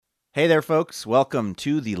Hey there, folks. Welcome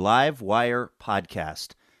to the Live Wire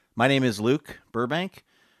podcast. My name is Luke Burbank.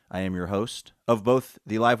 I am your host of both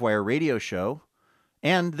the Live Wire radio show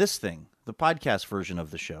and this thing, the podcast version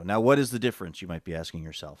of the show. Now, what is the difference, you might be asking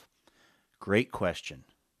yourself? Great question.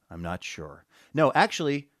 I'm not sure. No,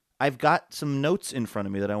 actually, I've got some notes in front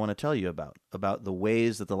of me that I want to tell you about the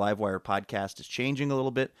ways that the Live Wire podcast is changing a little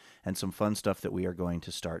bit and some fun stuff that we are going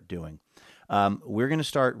to start doing. We're going to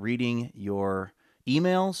start reading your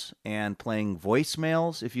emails and playing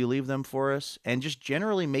voicemails if you leave them for us, and just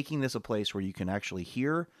generally making this a place where you can actually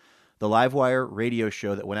hear the Livewire radio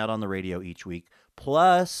show that went out on the radio each week,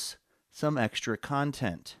 plus some extra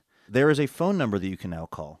content. There is a phone number that you can now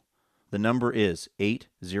call. The number is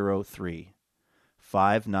 803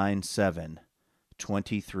 597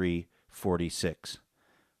 2346.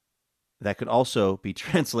 That could also be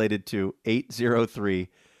translated to 803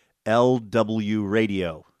 LW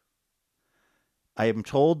Radio. I am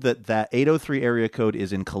told that 803 area code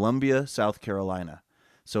is in Columbia, South Carolina.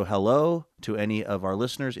 So hello to any of our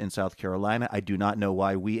listeners in South Carolina. I do not know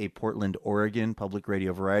why we, a Portland, Oregon public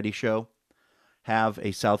radio variety show, have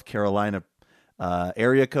a South Carolina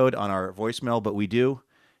area code on our voicemail, but we do.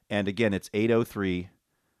 And again, it's 803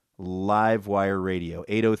 Live Wire Radio,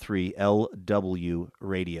 803 LW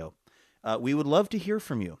Radio. We would love to hear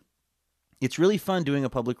from you. It's really fun doing a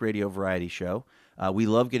public radio variety show. We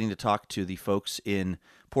love getting to talk to the folks in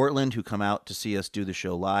Portland who come out to see us do the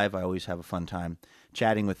show live. I always have a fun time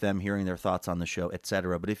chatting with them, hearing their thoughts on the show,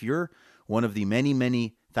 etc. But if you're one of the many,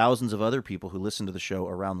 many thousands of other people who listen to the show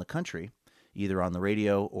around the country, either on the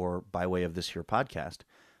radio or by way of this here podcast,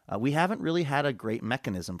 we haven't really had a great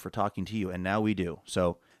mechanism for talking to you, and now we do.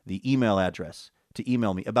 So the email address to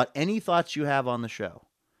email me about any thoughts you have on the show.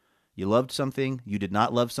 You loved something, you did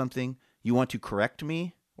not love something, you want to correct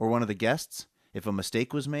me or one of the guests if a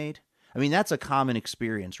mistake was made. I mean, that's a common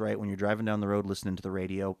experience, right? When you're driving down the road listening to the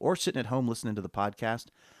radio or sitting at home listening to the podcast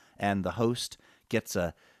and the host gets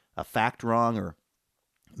a fact wrong or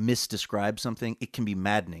misdescribes something, it can be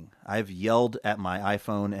maddening. I've yelled at my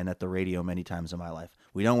iPhone and at the radio many times in my life.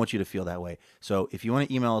 We don't want you to feel that way. So if you want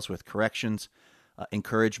to email us with corrections,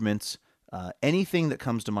 encouragements, anything that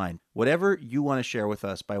comes to mind, whatever you want to share with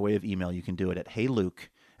us by way of email, you can do it at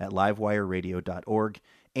heyluke@livewireradio.org.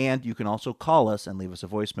 And you can also call us and leave us a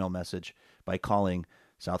voicemail message by calling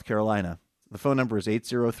South Carolina. The phone number is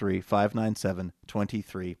 803 597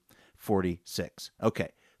 2346.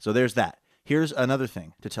 Okay, so there's that. Here's another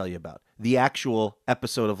thing to tell you about. The actual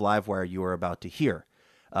episode of Livewire you are about to hear,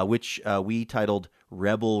 which we titled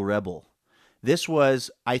Rebel Rebel. This was,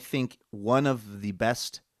 I think, one of the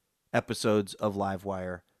best episodes of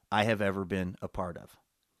Livewire I have ever been a part of.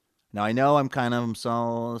 Now, I know I'm kind of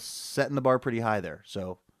setting the bar pretty high there,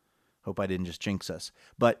 so hope I didn't just jinx us.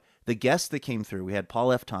 But the guests that came through, we had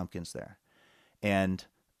Paul F. Tompkins there, and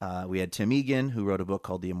we had Tim Egan, who wrote a book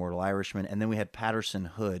called The Immortal Irishman, and then we had Patterson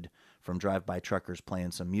Hood from Drive-By Truckers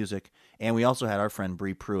playing some music, and we also had our friend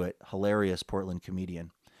Bree Pruitt, hilarious Portland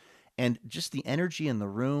comedian. And just the energy in the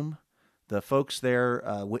room, the folks there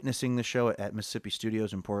witnessing the show at Mississippi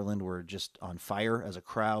Studios in Portland were just on fire as a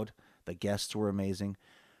crowd. The guests were amazing.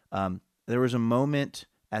 There was a moment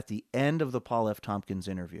at the end of the Paul F. Tompkins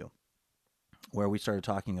interview where we started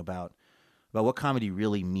talking about what comedy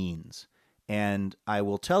really means, and I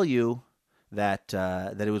will tell you that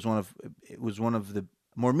it was one of the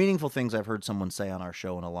more meaningful things I've heard someone say on our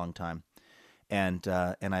show in a long time, and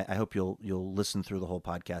I hope you'll listen through the whole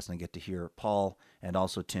podcast and get to hear Paul and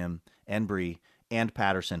also Tim and Bree and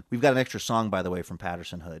Patterson. We've got an extra song, by the way, from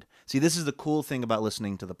Patterson Hood. See, this is the cool thing about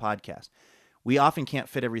listening to the podcast. We often can't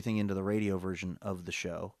fit everything into the radio version of the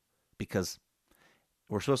show because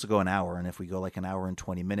we're supposed to go an hour, and if we go like an hour and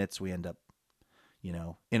 20 minutes, we end up,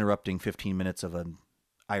 interrupting 15 minutes of an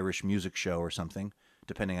Irish music show or something,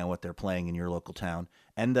 depending on what they're playing in your local town.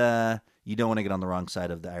 And you don't want to get on the wrong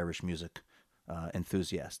side of the Irish music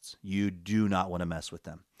enthusiasts. You do not want to mess with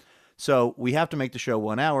them. So we have to make the show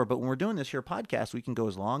 1 hour, but when we're doing this here podcast, we can go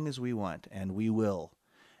as long as we want, and we will.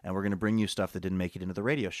 And we're going to bring you stuff that didn't make it into the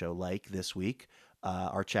radio show, like this week,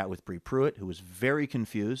 our chat with Bree Pruitt, who was very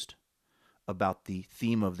confused about the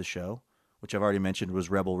theme of the show, which I've already mentioned was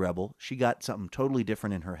Rebel Rebel. She got something totally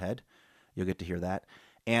different in her head. You'll get to hear that.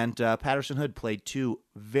 And Patterson Hood played two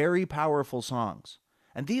very powerful songs.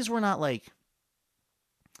 And these were not like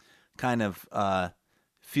kind of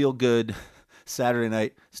feel-good Saturday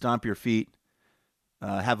night, stomp your feet,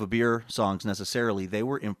 have a beer songs necessarily. They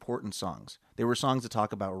were important songs. They were songs that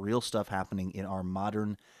talk about real stuff happening in our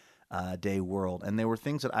modern day world. And they were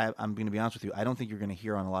things that I'm going to be honest with you, I don't think you're going to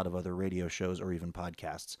hear on a lot of other radio shows or even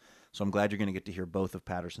podcasts. So I'm glad you're going to get to hear both of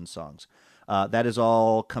Patterson's songs. That is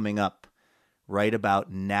all coming up right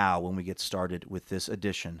about now when we get started with this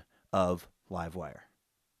edition of Livewire.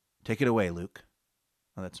 Take it away, Luke.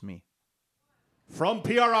 Oh, that's me. From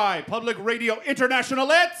PRI, Public Radio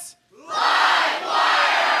International, it's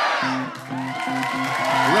Livewire!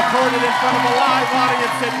 Recorded in front of a live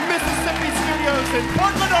audience in Mississippi Studios in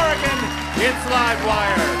Portland, Oregon, it's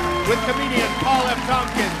Livewire with comedian Paul F.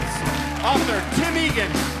 Tompkins, author Tim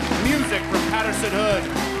Egan, music from Patterson Hood,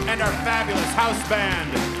 and our fabulous house band.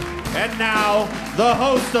 And now, the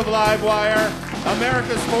host of Livewire,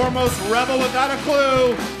 America's foremost rebel without a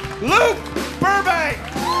clue, Luke Burbank!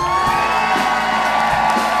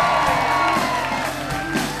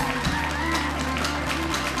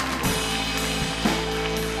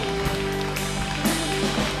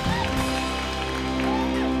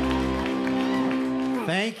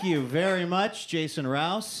 Thank you very much, Jason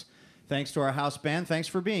Rouse. Thanks to our house band. Thanks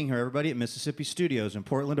for being here, everybody, at Mississippi Studios in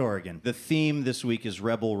Portland, Oregon. The theme this week is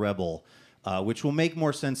Rebel Rebel, which will make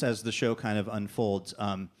more sense as the show kind of unfolds.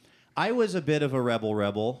 I was a bit of a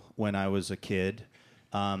rebel when I was a kid.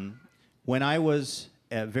 When I was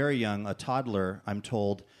very young, a toddler, I'm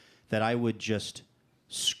told that I would just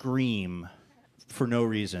scream for no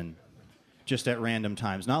reason, just at random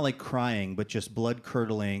times. Not like crying, but just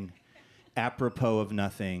blood-curdling, apropos of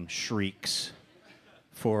nothing, shrieks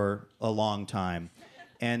for a long time.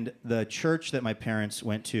 And the church that my parents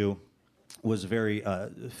went to was very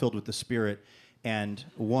filled with the Spirit. And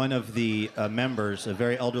one of the members, a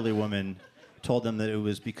very elderly woman, told them that it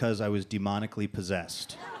was because I was demonically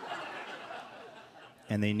possessed.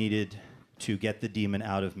 And they needed to get the demon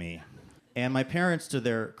out of me. And my parents, to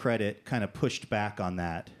their credit, kind of pushed back on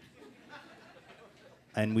that.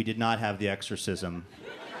 And we did not have the exorcism,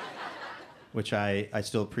 which I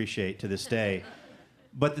still appreciate to this day.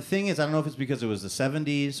 But the thing is, I don't know if it's because it was the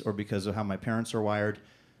 70s or because of how my parents are wired,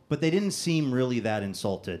 but they didn't seem really that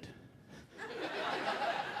insulted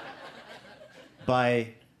by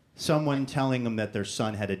someone telling them that their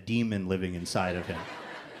son had a demon living inside of him.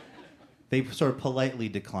 They sort of politely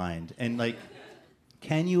declined. And, like,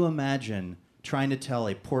 can you imagine trying to tell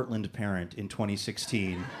a Portland parent in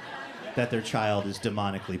 2016 that their child is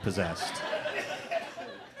demonically possessed?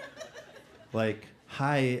 Like,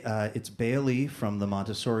 hi, it's Bailey from the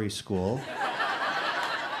Montessori school.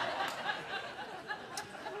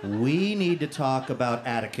 We need to talk about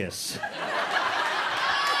Atticus.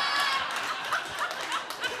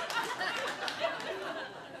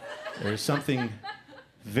 There's something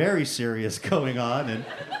very serious going on, and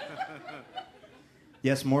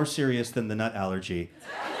yes, more serious than the nut allergy.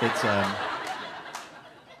 It's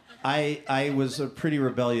I was a pretty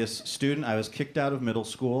rebellious student. I was kicked out of middle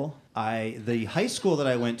school. The high school that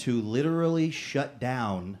I went to literally shut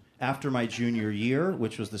down after my junior year,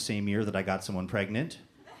 which was the same year that I got someone pregnant.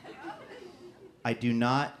 I do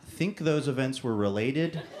not think those events were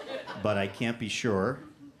related, but I can't be sure.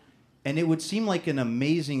 And it would seem like an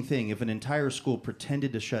amazing thing if an entire school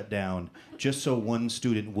pretended to shut down just so one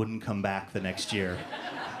student wouldn't come back the next year.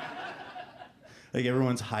 Like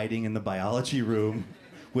everyone's hiding in the biology room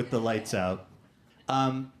with the lights out.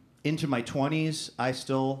 Into my 20s, I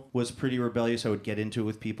still was pretty rebellious. I would get into it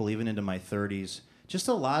with people, even into my 30s. Just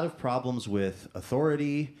a lot of problems with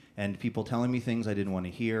authority and people telling me things I didn't want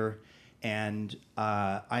to hear. And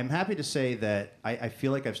I'm happy to say that I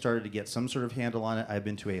feel like I've started to get some sort of handle on it. I've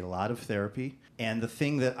been to a lot of therapy. And the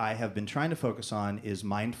thing that I have been trying to focus on is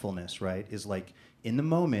mindfulness, right? Is like in the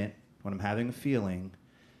moment, when I'm having a feeling,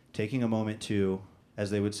 taking a moment to,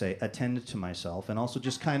 as they would say, attend to myself. And also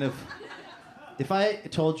just kind of, if I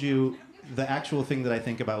told you the actual thing that I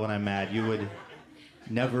think about when I'm mad, you would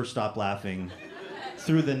never stop laughing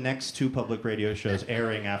through the next 2 public radio shows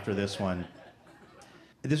airing after this one.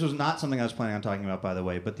 This was not something I was planning on talking about, by the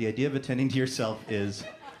way, but the idea of attending to yourself is...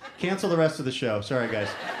 Cancel the rest of the show. Sorry, guys.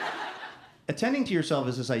 Attending to yourself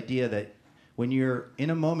is this idea that when you're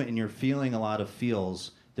in a moment and you're feeling a lot of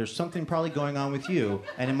feels, there's something probably going on with you,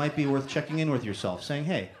 and it might be worth checking in with yourself, saying,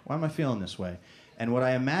 hey, why am I feeling this way? And what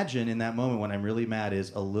I imagine in that moment when I'm really mad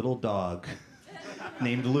is a little dog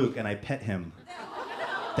named Luke, and I pet him.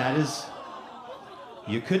 That is...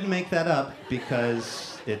 You couldn't make that up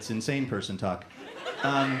because it's insane person talk.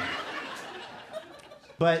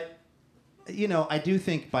 But, you know, I do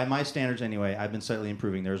think, by my standards anyway, I've been slightly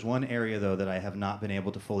improving. There's one area, though, that I have not been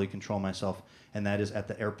able to fully control myself, and that is at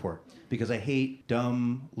the airport. Because I hate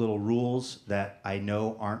dumb little rules that I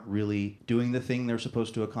know aren't really doing the thing they're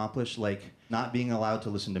supposed to accomplish, like not being allowed to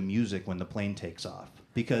listen to music when the plane takes off.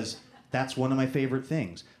 Because that's one of my favorite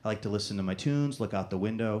things. I like to listen to my tunes, look out the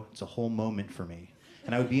window. It's a whole moment for me.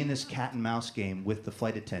 And I would be in this cat and mouse game with the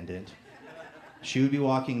flight attendant. She would be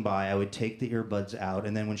walking by, I would take the earbuds out,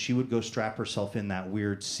 and then when she would go strap herself in that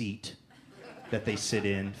weird seat that they sit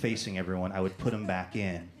in facing everyone, I would put them back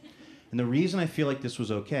in. And the reason I feel like this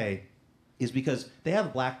was okay is because they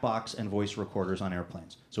have black box and voice recorders on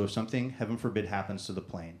airplanes. So if something, heaven forbid, happens to the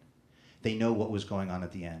plane, they know what was going on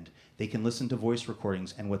at the end. They can listen to voice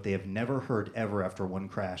recordings, and what they have never heard ever after one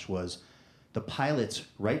crash was the pilots,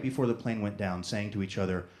 right before the plane went down, saying to each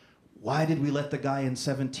other, "Why did we let the guy in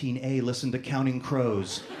 17A listen to Counting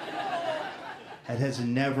Crows?" That has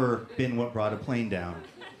never been what brought a plane down.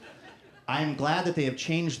 I'm glad that they have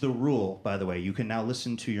changed the rule, by the way. You can now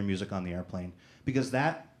listen to your music on the airplane, because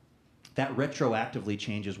that retroactively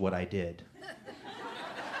changes what I did.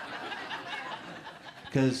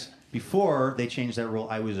 Because before they changed that rule,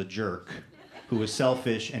 I was a jerk who was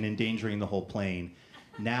selfish and endangering the whole plane.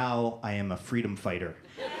 Now I am a freedom fighter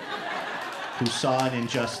who saw an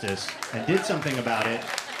injustice and did something about it.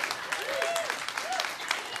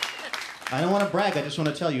 I don't want to brag, I just want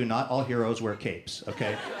to tell you, not all heroes wear capes,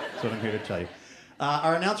 okay? That's what I'm here to tell you.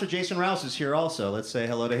 Our announcer, Jason Rouse, is here also. Let's say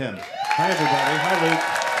hello to him. Hi, everybody. Hi,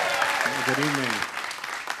 Luke. Good evening.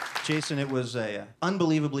 Jason, it was a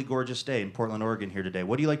unbelievably gorgeous day in Portland, Oregon here today.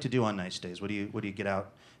 What do you like to do on nice days? What do you get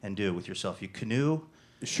out and do with yourself? You canoe?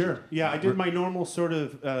 Sure. Yeah, I did my normal sort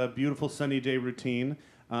of beautiful sunny day routine.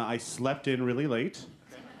 I slept in really late.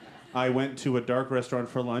 I went to a dark restaurant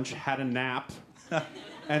for lunch, had a nap,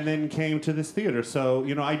 and then came to this theater. So,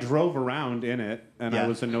 I drove around in it, and I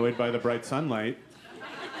was annoyed by the bright sunlight.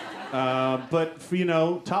 But,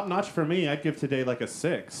 top notch for me, I'd give today like a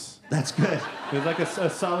 6. That's good. It was like a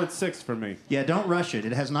solid 6 for me. Yeah, don't rush it.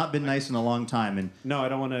 It has not been nice in a long time, and No, I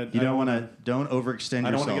don't want to. don't overextend yourself.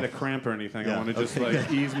 I don't want to get a cramp or anything. Yeah, I want to just okay,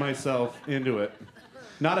 good. ease myself into it.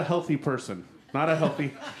 Not a healthy person. Not a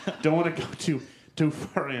healthy. Don't want to go too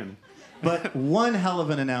far in. But one hell of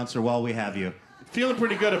an announcer while we have you. Feeling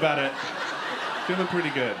pretty good about it. Feeling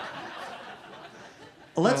pretty good.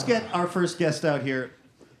 Let's get our first guest out here.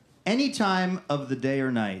 Any time of the day or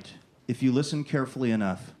night, if you listen carefully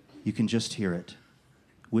enough, you can just hear it.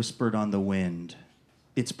 Whispered on the wind.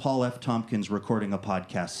 It's Paul F. Tompkins recording a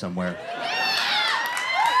podcast somewhere.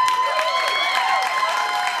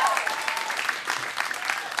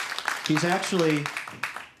 He's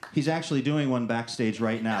actually doing one backstage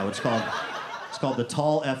right now. It's called the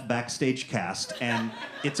Tall F Backstage Cast, and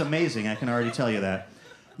it's amazing. I can already tell you that.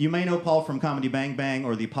 You may know Paul from Comedy Bang Bang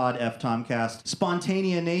or the Pod F Tomcast,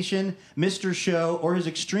 Spontanea Nation, Mr. Show, or his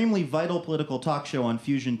extremely vital political talk show on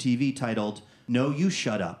Fusion TV titled No, You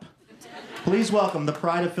Shut Up. Please welcome the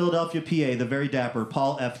pride of Philadelphia, PA, the very dapper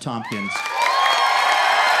Paul F. Tompkins.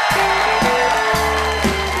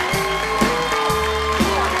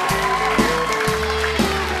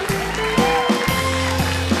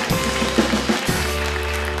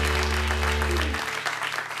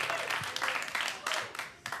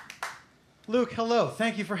 Luke, hello.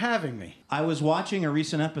 Thank you for having me. I was watching a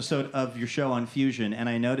recent episode of your show on Fusion, and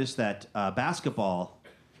I noticed that basketball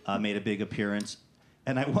made a big appearance.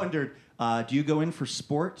 And I wondered, do you go in for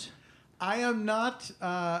sport? I am not.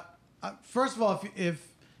 First of all, if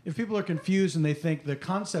people are confused and they think the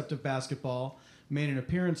concept of basketball made an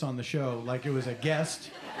appearance on the show like it was a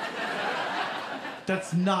guest,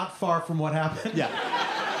 that's not far from what happened. Yeah.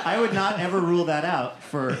 I would not ever rule that out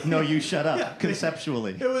for No, You Shut Up,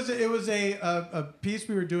 conceptually. It was a piece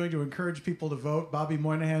we were doing to encourage people to vote. Bobby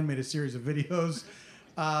Moynihan made a series of videos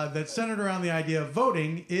that centered around the idea of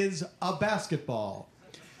voting is a basketball.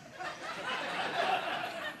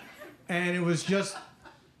 And it was just,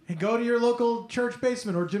 hey, go to your local church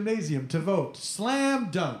basement or gymnasium to vote. Slam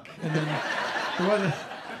dunk. And then there wasn't...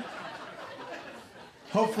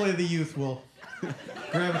 Hopefully the youth will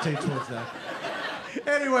gravitate towards that.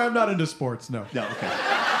 Anyway, I'm not into sports, no. No, okay.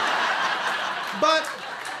 But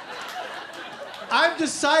I've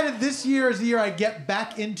decided this year is the year I get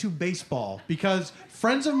back into baseball because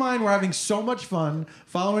friends of mine were having so much fun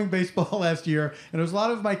following baseball last year, and it was a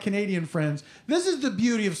lot of my Canadian friends. This is the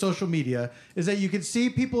beauty of social media, is that you can see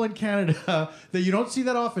people in Canada that you don't see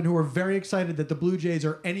that often who are very excited that the Blue Jays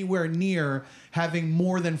are anywhere near having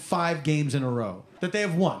more than 5 games in a row, that they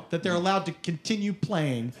have won, that they're allowed to continue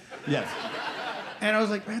playing. Yes. And I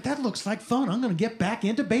was like, man, that looks like fun. I'm going to get back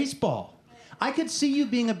into baseball. I could see you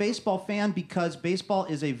being a baseball fan because baseball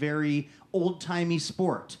is a very old-timey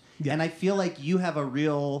sport. Yeah. And I feel like you have a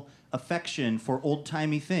real affection for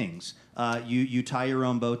old-timey things. You tie your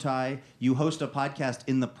own bow tie. You host a podcast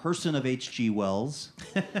in the person of H.G. Wells.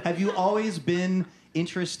 Have you always been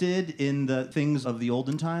interested in the things of the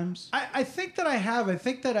olden times? I think that I have. I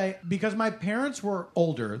think that because my parents were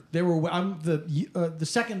older. I'm the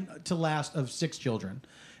second to last of 6 children,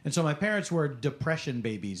 And so my parents were depression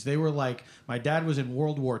babies. They were like, my dad was in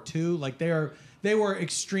World War II. Like they were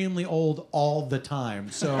extremely old all the time.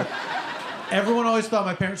 So everyone always thought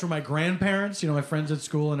my parents were my grandparents, my friends at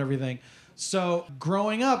school and everything. So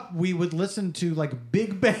growing up, we would listen to like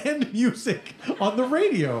big band music on the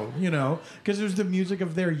radio, because it was the music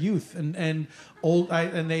of their youth and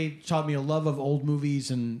they taught me a love of old movies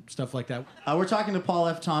and stuff like that. We're talking to Paul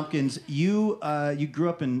F. Tompkins. You grew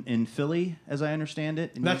up in Philly, as I understand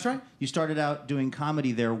it. And That's right. You started out doing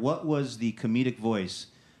comedy there. What was the comedic voice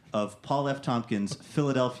of Paul F. Tompkins,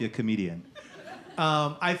 Philadelphia comedian?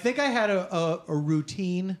 I think I had a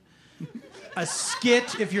routine. A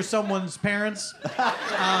skit if you're someone's parents.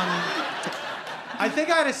 I think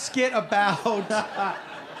I had a skit about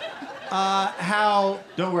how...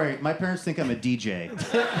 Don't worry, my parents think I'm a DJ.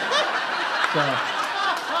 So,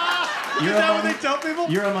 Is that what they tell people?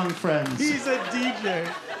 You're among friends. He's a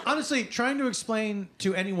DJ. Honestly, trying to explain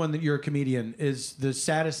to anyone that you're a comedian is the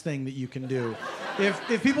saddest thing that you can do.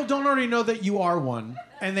 If people don't already know that you are one,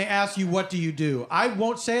 and they ask you, what do you do? I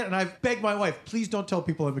won't say it, and I've begged my wife, please don't tell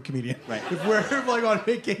people I'm a comedian. Right. If we're like on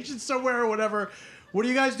vacation somewhere or whatever, what do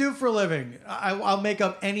you guys do for a living? I'll make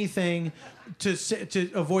up anything to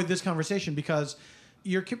avoid this conversation because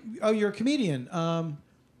you're a comedian. How's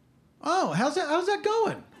that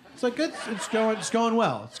going? It's like it's going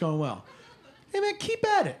well. It's going well. Hey man, keep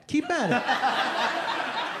at it.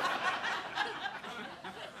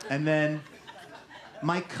 And then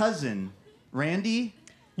my cousin Randy.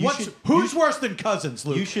 Who's worse than cousins,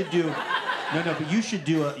 Luke? You should do but you should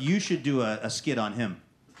do a skit on him.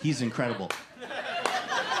 He's incredible.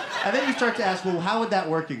 And then you start to ask, well, how would that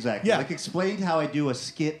work exactly? Yeah. Like, explain how I do a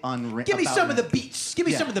skit on... Give me some of the beats. Give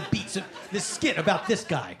me some of the beats of this skit about this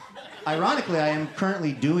guy. Ironically, I am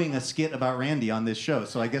currently doing a skit about Randy on this show,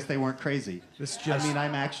 so I guess they weren't crazy.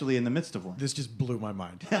 I'm actually in the midst of one. This just blew my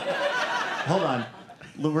mind. Hold on.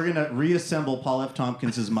 We're going to reassemble Paul F.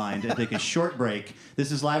 Tompkins' mind and take a short break.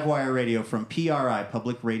 This is Livewire Radio from PRI,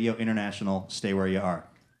 Public Radio International. Stay where you are.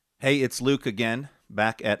 Hey, it's Luke again,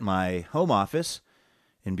 back at my home office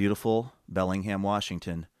in beautiful Bellingham,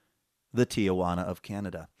 Washington, the Tijuana of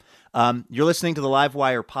Canada. You're listening to the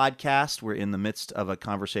Livewire podcast. We're in the midst of a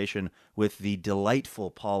conversation with the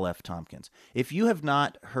delightful Paul F. Tompkins. If you have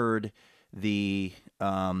not heard the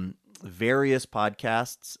various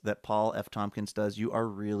podcasts that Paul F. Tompkins does, you are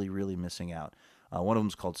really, really missing out. One of them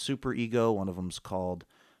is called Super Ego. One of them is called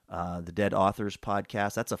the Dead Authors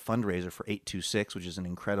Podcast. That's a fundraiser for 826, which is an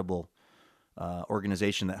incredible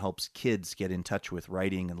organization that helps kids get in touch with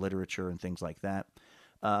writing and literature and things like that.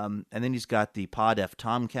 And then he's got the Pod F.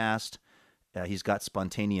 Tomcast. He's got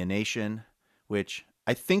Spontanea Nation, which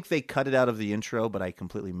I think they cut it out of the intro, but I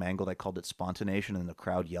completely mangled. I called it Spontanation, and the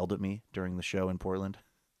crowd yelled at me during the show in Portland.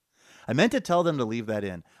 I meant to tell them to leave that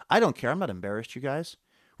in. I don't care. I'm not embarrassed, you guys.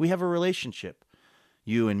 We have a relationship.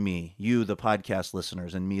 You and me. You, the podcast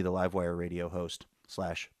listeners, and me, the Livewire radio host /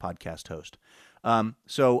 podcast host.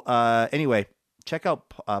 Anyway, check out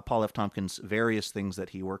Paul F. Tompkins' various things that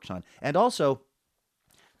he works on. And also,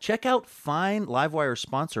 check out fine Livewire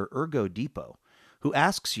sponsor Ergo Depot, who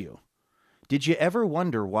asks you, did you ever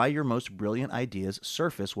wonder why your most brilliant ideas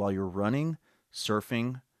surface while you're running,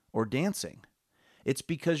 surfing, or dancing? It's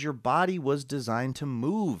because your body was designed to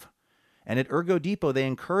move. And at Ergo Depot, they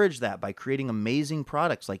encourage that by creating amazing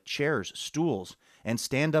products like chairs, stools, and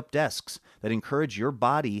stand-up desks that encourage your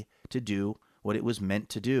body to do what it was meant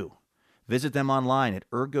to do. Visit them online at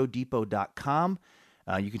ergodepot.com.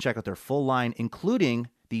 You can check out their full line, including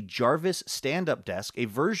the Jarvis stand-up desk, a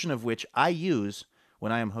version of which I use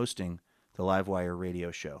when I am hosting the Livewire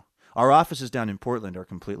radio show. Our offices down in Portland are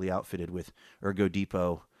completely outfitted with Ergo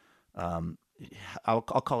Depot. I'll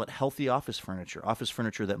call it healthy office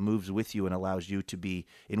furniture that moves with you and allows you to be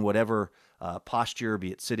in whatever posture,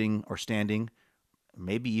 be it sitting or standing,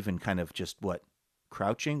 maybe even kind of just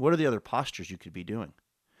crouching. What are the other postures you could be doing?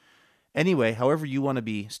 Anyway, however you want to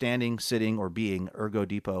be standing, sitting, or being, Ergo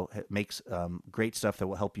Depot makes great stuff that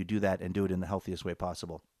will help you do that and do it in the healthiest way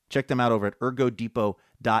possible. Check them out over at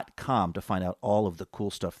ergodepot.com to find out all of the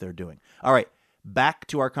cool stuff they're doing. All right, back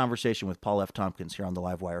to our conversation with Paul F. Tompkins here on the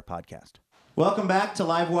Livewire podcast. Welcome back to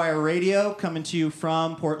Livewire Radio, coming to you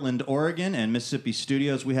from Portland, Oregon, and Mississippi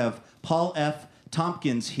studios. We have Paul F.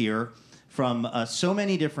 Tompkins here from so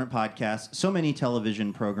many different podcasts, so many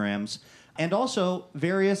television programs, and also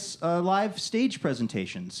various live stage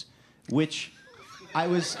presentations, which I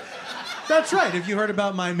was... That's right. Have you heard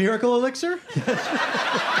about my miracle elixir?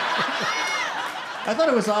 I thought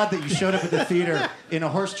it was odd that you showed up at the theater in a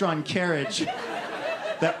horse-drawn carriage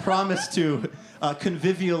that promised to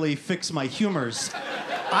convivially fix my humors.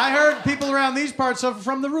 I heard people around these parts suffer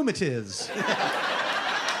from the rheumatiz.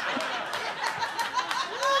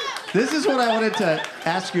 This is what I wanted to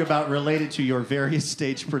ask you about related to your various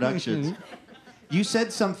stage productions. You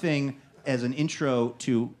said something as an intro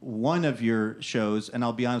to one of your shows, and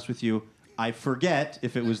I'll be honest with you, I forget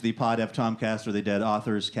if it was the Pod F Tomcast or the Dead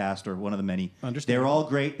Authors Cast or one of the many. They're all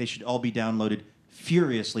great. They should all be downloaded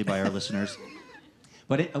furiously by our listeners.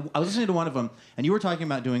 But I was listening to one of them, and you were talking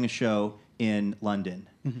about doing a show in London.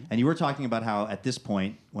 And you were talking about how, at this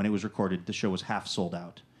point, when it was recorded, the show was half sold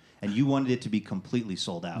out. And you wanted it to be completely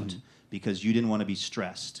sold out because you didn't want to be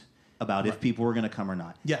stressed about if people were going to come or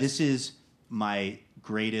not. Yes. This is my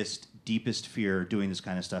greatest, deepest fear doing this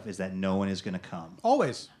kind of stuff, is that no one is going to come.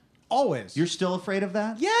 Always. You're still afraid of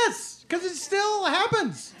that? Yes, because it still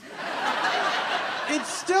happens.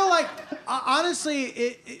 It's still like,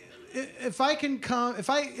 honestly, if I can come, if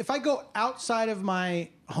I go outside of my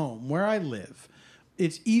home where I live,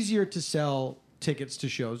 it's easier to sell tickets to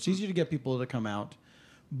shows. It's easier to get people to come out.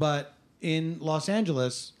 But in Los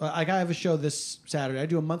Angeles, I have a show this Saturday. I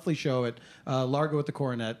do a monthly show at Largo at the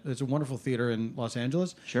Coronet. It's a wonderful theater in Los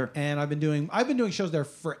Angeles. Sure. And I've been doing shows there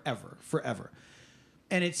forever.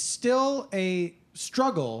 And it's still a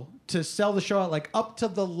struggle to sell the show out. Like, up to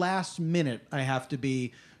the last minute, I have to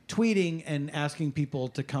be tweeting and asking people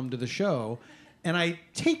to come to the show. And I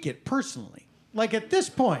take it personally. Like, at this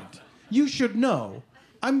point, you should know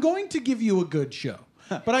I'm going to give you a good show.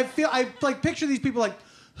 But I picture these people like,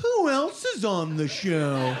 who else is on the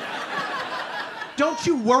show? Don't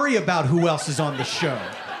you worry about who else is on the show.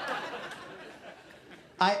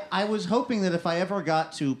 I was hoping that if I ever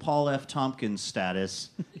got to Paul F. Tompkins status,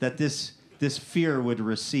 that this fear would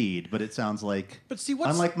recede, but it sounds like, But see,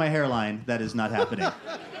 unlike my hairline, that is not happening.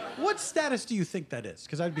 What status do you think that is?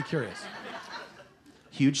 Because I'd be curious.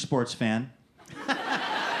 Huge sports fan.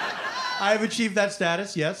 I have achieved that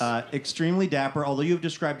status, yes. Extremely dapper, although you have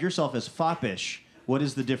described yourself as foppish. What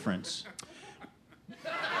is the difference?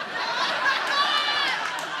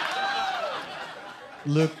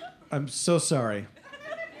 Luke, I'm so sorry,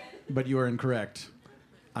 but you are incorrect.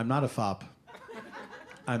 I'm not a fop.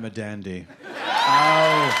 I'm a dandy.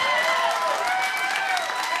 Oh.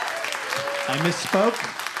 I misspoke.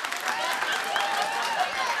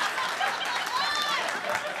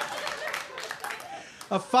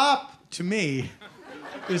 A fop, to me,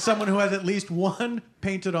 is someone who has at least one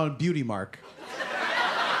painted on beauty mark.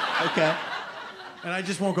 Okay. And I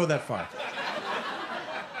just won't go that far.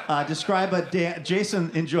 Describe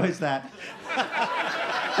Jason enjoys that.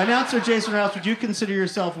 Announcer Jason Rouse, would you consider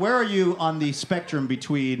yourself, where are you on the spectrum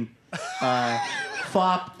between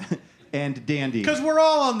fop and dandy? Because we're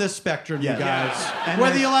all on this spectrum, Yes. you guys. Yeah. And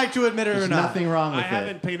Whether you like to admit it or There's not. nothing wrong with I it.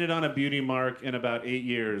 haven't painted on a beauty mark in about 8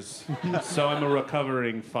 years, so I'm a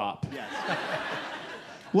recovering fop.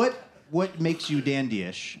 What makes you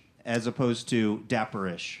dandyish as opposed to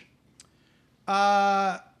dapperish?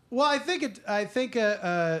 Well, I think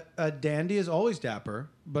a dandy is always dapper,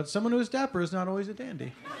 but someone who is dapper is not always a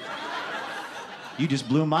dandy. You just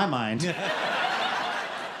blew my mind.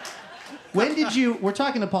 When did you? We're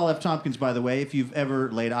talking to Paul F. Tompkins, by the way. If you've ever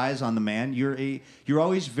laid eyes on the man, you're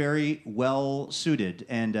always very well suited,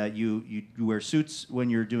 and you wear suits when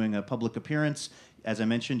you're doing a public appearance. As I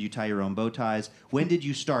mentioned, you tie your own bow ties. When did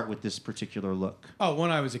you start with this particular look? Oh,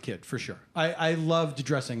 when I was a kid, for sure. I loved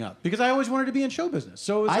dressing up because I always wanted to be in show business.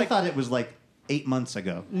 So it was I thought it was like 8 months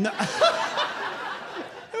ago. No.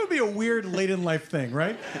 That would be a weird late in life thing,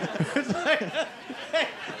 right? It's like, hey,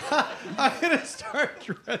 I'm gonna start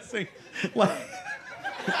dressing like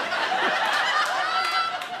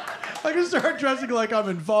I'm gonna start dressing like I'm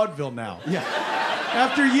in vaudeville now. Yeah.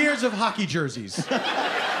 After years of hockey jerseys.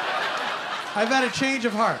 I've had a change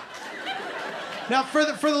of heart. Now, for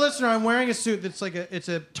the listener, I'm wearing a suit that's like it's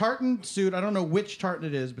a tartan suit. I don't know which tartan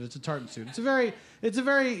it is, but it's a tartan suit.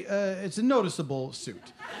 It's a noticeable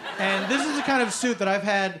suit. And this is the kind of suit that I've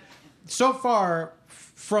had so far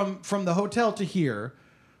from the hotel to here.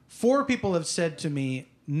 4 people have said to me,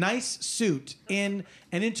 "Nice suit," in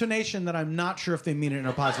an intonation that I'm not sure if they mean it in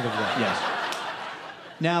a positive way. Yes.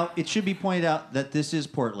 Now, it should be pointed out that this is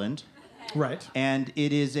Portland. Right. And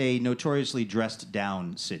it is a notoriously dressed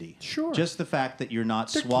down city. Sure. Just the fact that you're not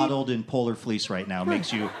They're swaddled in polar fleece right now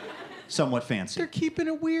makes you somewhat fancy. They're keeping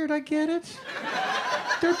it weird, I get it.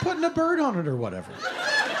 They're putting a bird on it or whatever.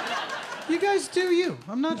 You guys do you.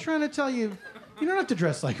 I'm not trying to tell you, you don't have to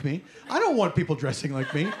dress like me. I don't want people dressing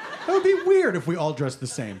like me. That would be weird if we all dressed the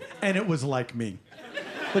same and it was like me.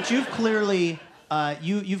 But you've clearly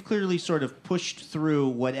you've clearly sort of pushed through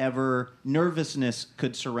whatever nervousness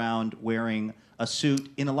could surround wearing a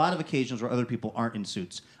suit in a lot of occasions where other people aren't in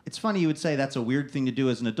suits. It's funny you would say that's a weird thing to do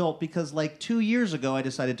as an adult because like 2 years ago I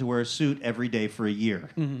decided to wear a suit every day for a year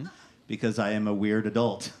because I am a weird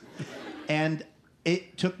adult. And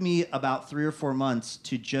it took me about 3 or 4 months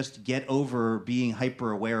to just get over being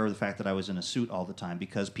hyper aware of the fact that I was in a suit all the time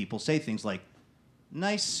because people say things like,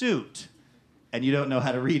 nice suit, and you don't know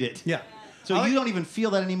how to read it. Yeah. So you don't even feel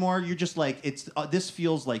that anymore. You're just like, this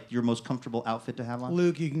feels like your most comfortable outfit to have on.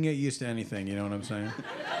 Luke, you can get used to anything. You know what I'm saying?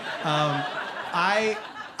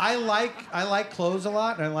 I like clothes a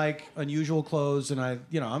lot, and I like unusual clothes, and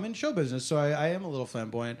I'm in show business, so I am a little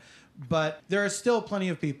flamboyant. But there are still plenty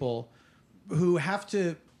of people who have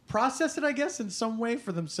to process it, I guess, in some way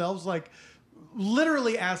for themselves, like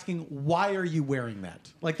literally asking, why are you wearing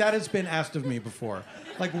that? Like that has been asked of me before.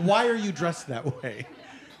 Like, why are you dressed that way?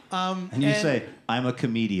 And you say, I'm a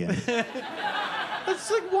comedian.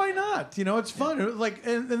 It's like, why not? You know, it's fun. Like,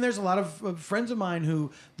 and there's a lot of friends of mine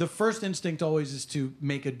who the first instinct always is to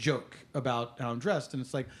make a joke about how I'm dressed. And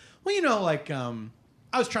it's like, well, you know, like, I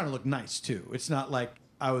was trying to look nice, too. It's not like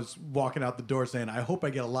I was walking out the door saying, I hope I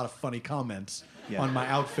get a lot of funny comments on my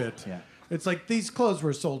outfit. Yeah. It's like these clothes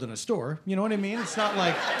were sold in a store. You know what I mean? It's not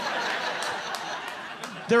like...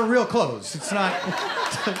 They're real clothes. It's not...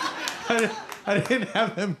 I didn't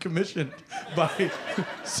have them commissioned by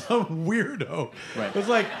some weirdo. Right. It was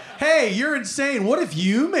like, hey, you're insane. What if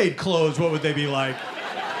you made clothes? What would they be like?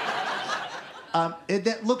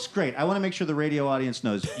 That looks great. I want to make sure the radio audience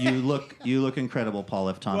knows you look incredible, Paul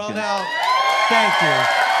F. Tompkins. Well, now,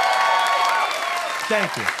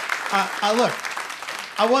 thank you. Look,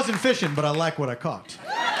 I wasn't fishing, but I like what I caught.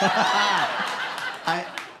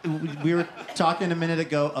 We were talking a minute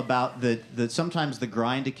ago about the sometimes the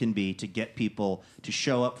grind it can be to get people to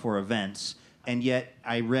show up for events, and yet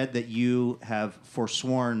I read that you have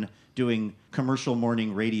forsworn doing commercial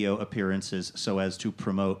morning radio appearances so as to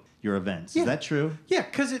promote your events. Yeah. Is that true? Yeah,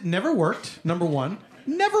 because it never worked, number one.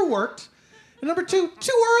 Never worked. And number two,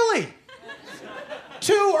 too early.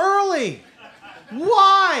 Too early.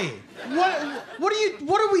 Why?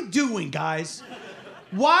 What are we doing, guys?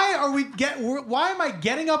 Why am I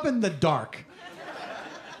getting up in the dark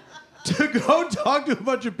to go talk to a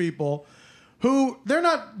bunch of people who they're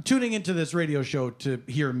not tuning into this radio show to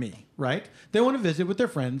hear me, right? They want to visit with their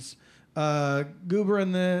friends, Goober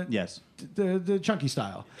and the Chunky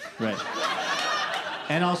style. Right.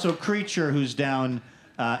 And also Creature, who's down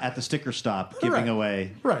at the sticker stop giving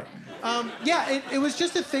away. Right. It was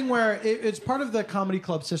just a thing where it's part of the comedy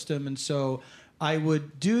club system, and so I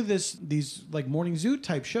would do these like morning zoo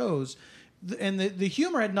type shows, and the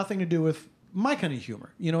humor had nothing to do with my kind of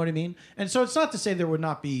humor. You know what I mean? And so it's not to say there would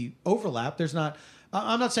not be overlap. There's not.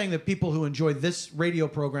 I'm not saying that people who enjoy this radio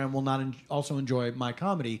program will not also enjoy my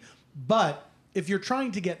comedy. But if you're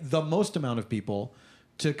trying to get the most amount of people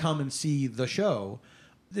to come and see the show,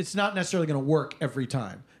 it's not necessarily going to work every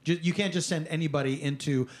time. You can't just send anybody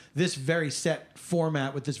into this very set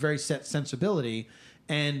format with this very set sensibility,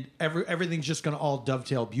 and everything's just going to all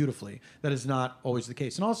dovetail beautifully. That is not always the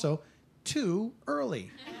case. And also, too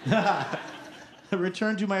early.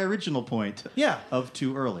 Return to my original point of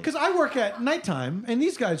too early. Because I work at nighttime, and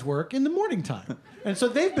these guys work in the morning time. And so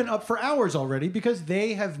they've been up for hours already because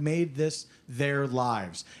they have made this their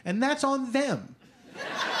lives. And that's on them.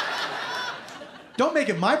 Don't make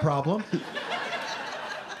it my problem.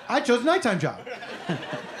 I chose a nighttime job.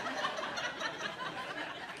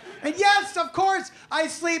 And yes, of course, I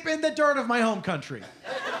sleep in the dirt of my home country.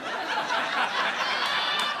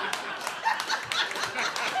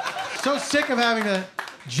 So sick of having to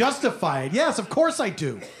justify it. Yes, of course I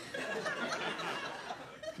do.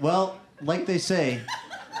 Well, like they say,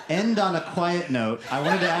 end on a quiet note. I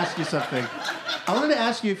wanted to ask you something. I wanted to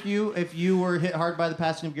ask you if you were hit hard by the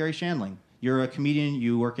passing of Gary Shandling. You're a comedian.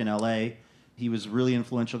 You work in L.A. He was a really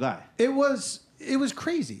influential guy. It was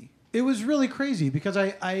crazy. It was really crazy because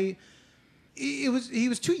he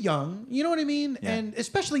was too young. You know what I mean? Yeah. And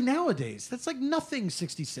especially nowadays, that's like nothing.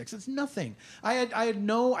 66. It's nothing. I had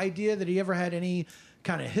no idea that he ever had any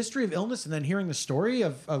kind of history of illness, and then hearing the story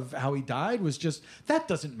of how he died was just, that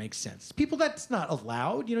doesn't make sense. People, that's not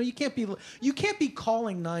allowed. You know, you can't be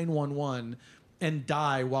calling 911 and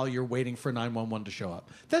die while you're waiting for 911 to show up.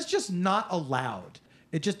 That's just not allowed.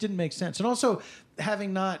 It just didn't make sense. And also,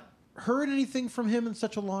 having not heard anything from him in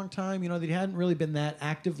such a long time, you know, that he hadn't really been that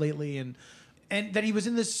active lately, and that he was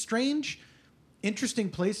in this strange, interesting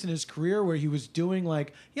place in his career where he was doing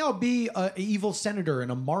like, yeah, I'll be an evil senator in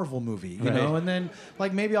a Marvel movie, you know, and then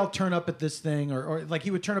like maybe I'll turn up at this thing, or like he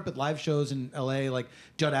would turn up at live shows in LA, like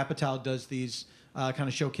Judd Apatow does these kind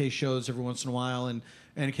of showcase shows every once in a while, and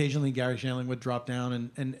occasionally Gary Shandling would drop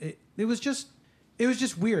down, and it was just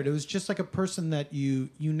weird. It was just like a person that you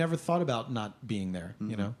never thought about not being there,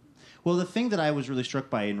 you know? Well, the thing that I was really struck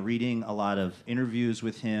by in reading a lot of interviews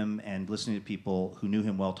with him and listening to people who knew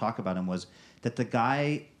him well talk about him was that the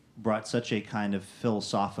guy brought such a kind of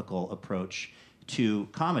philosophical approach to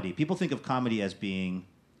comedy. People think of comedy as being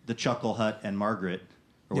the Chuckle Hut and Margaret,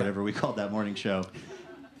 or whatever we called that morning show.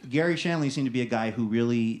 Gary Shandling seemed to be a guy who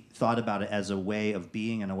really thought about it as a way of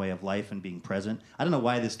being and a way of life and being present. I don't know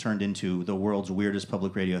why this turned into the world's weirdest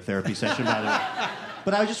public radio therapy session, by the way.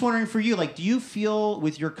 But I was just wondering for you, like, do you feel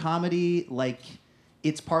with your comedy like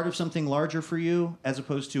it's part of something larger for you, as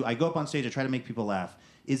opposed to I go up on stage, I try to make people laugh?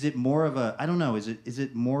 Is it more of a, I don't know, is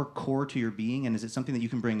it more core to your being, and is it something that you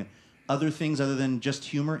can bring other things other than just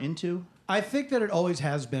humor into? I think that it always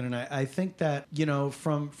has been, and I think that, you know,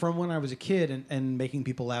 from when I was a kid and making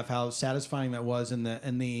people laugh, how satisfying that was, and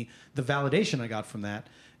the validation I got from that.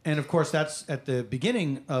 And of course, that's at the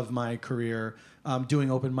beginning of my career, doing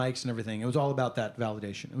open mics and everything. It was all about that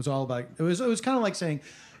validation. It was all about, it was kind of like saying,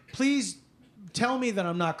 please tell me that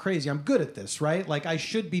I'm not crazy. I'm good at this, right? Like, I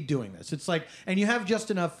should be doing this. It's like, and you have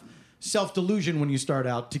just enough self-delusion when you start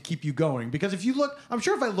out to keep you going. Because if you look, I'm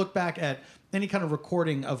sure if I look back at any kind of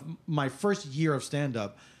recording of my first year of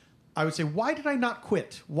stand-up, I would say, why did I not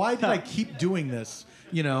quit? Why did I keep doing this?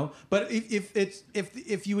 You know? But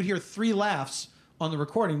if you would hear 3 laughs on the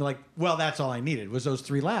recording, like, well, that's all I needed, was those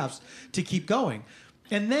 3 laughs to keep going.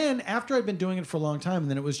 And then after I'd been doing it for a long time,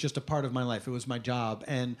 and then it was just a part of my life. It was my job.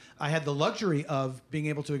 And I had the luxury of being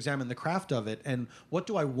able to examine the craft of it. And what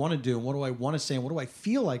do I want to do? And what do I want to say? And what do I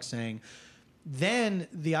feel like saying? Then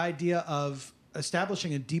the idea of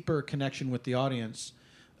establishing a deeper connection with the audience,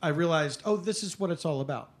 I realized, oh, this is what it's all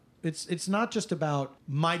about. It's not just about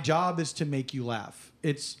my job is to make you laugh.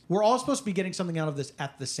 We're all supposed to be getting something out of this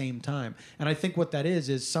at the same time. And I think what that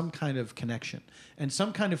is some kind of connection and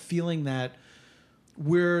some kind of feeling that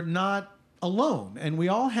we're not alone, and we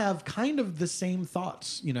all have kind of the same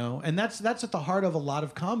thoughts, you know. And that's at the heart of a lot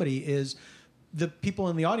of comedy, is the people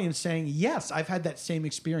in the audience saying, yes, I've had that same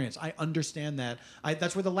experience. I understand that.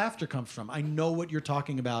 That's where the laughter comes from. I know what you're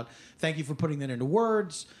talking about. Thank you for putting that into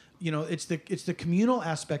words. You know, it's the communal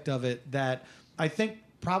aspect of it that I think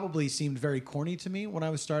probably seemed very corny to me when I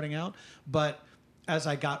was starting out. But as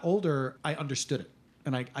I got older, I understood it,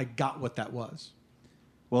 and I got what that was.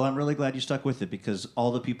 Well, I'm really glad you stuck with it, because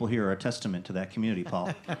all the people here are a testament to that community,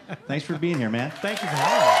 Paul. Thanks for being here, man. Thank you for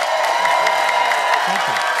having me. Thank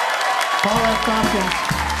you. Paul F. Tompkins.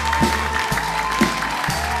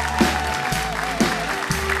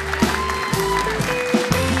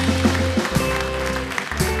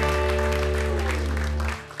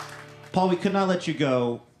 Paul, we could not let you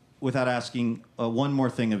go without asking one more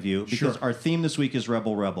thing of you, because our theme this week is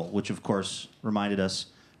Rebel Rebel, which, of course, reminded us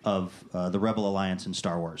of the Rebel Alliance in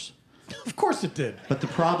Star Wars. Of course it did. But the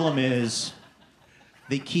problem is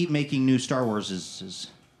they keep making new Star Warses.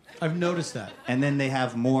 I've noticed that. And then they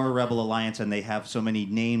have more Rebel Alliance, and they have so many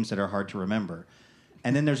names that are hard to remember.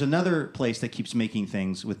 And then there's another place that keeps making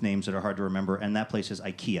things with names that are hard to remember, and that place is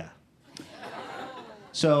IKEA.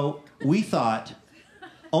 So we thought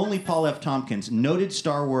only Paul F. Tompkins, noted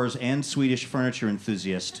Star Wars and Swedish furniture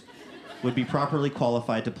enthusiast, would be properly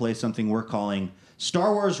qualified to play something we're calling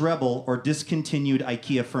Star Wars Rebel or Discontinued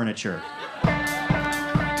IKEA Furniture.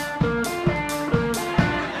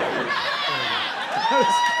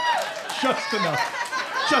 Just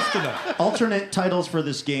enough. Just enough. Alternate titles for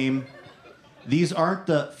this game: These Aren't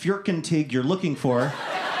the Fürkentig You're Looking For,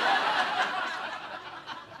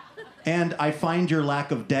 and I Find Your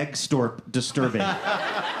Lack of Dagstorp Disturbing.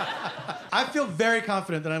 I feel very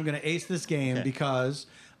confident that I'm going to ace this game because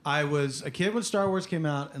I was a kid when Star Wars came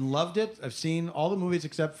out and loved it. I've seen all the movies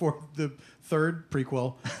except for the 3rd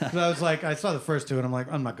prequel. So I was like, I saw the first 2 and I'm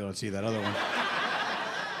like, I'm not going to see that other one.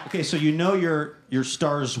 Okay, so you know your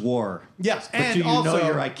Stars War. Yes, but and do you also, know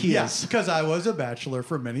your IKEAs? Yes, because I was a bachelor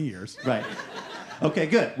for many years. Right. Okay,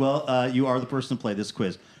 good. Well, you are the person to play this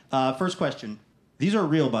quiz. First question. These are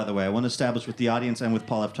real, by the way. I want to establish with the audience and with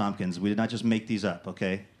Paul F. Tompkins. We did not just make these up,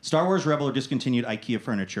 okay? Star Wars Rebel or Discontinued IKEA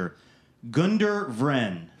Furniture. Gunder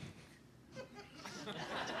Vren.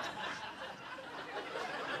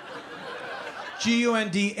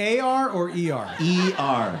 Gundar or ER?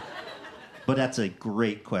 ER. But that's a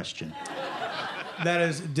great question. That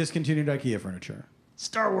is discontinued IKEA furniture.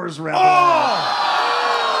 Star Wars Rebel. Oh!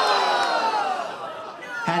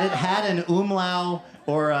 Had it had an umlau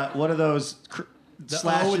or one of those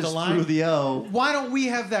slashes with the line? through the O. Why don't we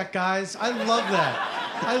have that, guys? I love that.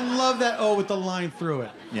 I love that O with the line through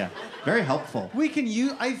it. Yeah. Very helpful. We can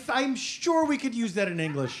use. I'm sure we could use that in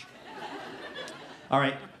English. All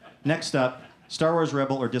right. Next up, Star Wars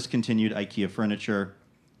Rebel or discontinued IKEA furniture.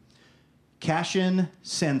 Cashin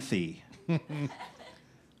Senthi.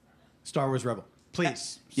 Star Wars Rebel.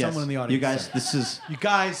 Please, Yes. someone in the audience. You guys, say. You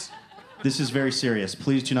guys. this is very serious.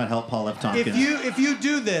 Please do not help Paul F. Tompkins. If you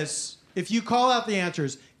do this, if you call out the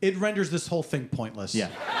answers, it renders this whole thing pointless. Yeah.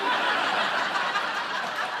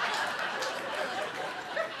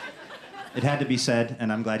 It had to be said,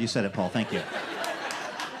 and I'm glad you said it, Paul. Thank you.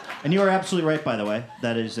 And you are absolutely right, by the way.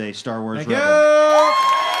 That is a Star Wars Thank Rebel. you.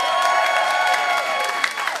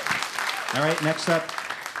 All right, next up.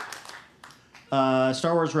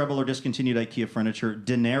 Star Wars Rebel or discontinued IKEA furniture.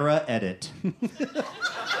 Daenerys Edit.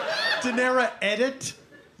 Daenerys Edit.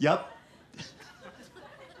 Yep.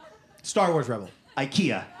 Star Wars Rebel.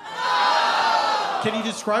 IKEA. Can you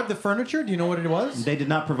describe the furniture? Do you know what it was? They did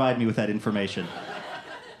not provide me with that information.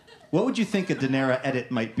 What would you think a Daenerys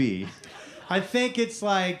Edit might be? I think it's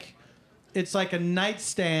like a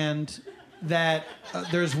nightstand that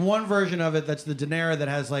there's one version of it that's the Daenerys that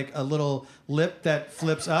has like a little lip that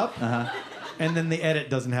flips up, and then the Edit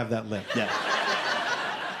doesn't have that lip. Yeah.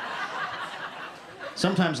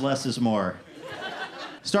 Sometimes less is more.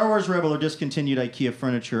 Star Wars Rebel or discontinued IKEA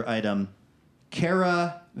furniture item.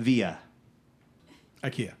 Cara Via.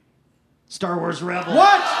 IKEA. Star Wars Rebel.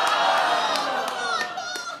 What?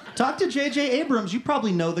 Talk to J.J. Abrams. You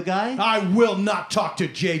probably know the guy. I will not talk to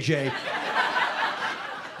JJ.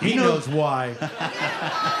 He knows why.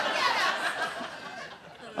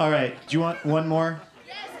 All right. Do you want one more?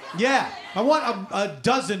 Yeah, I want a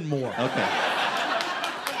dozen more. Okay.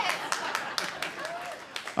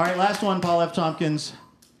 All right, last one, Paul F. Tompkins.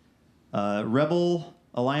 Rebel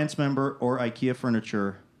Alliance member or IKEA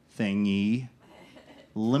furniture thingy.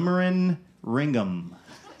 Limerin Ringham.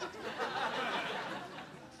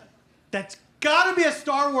 That's gotta be a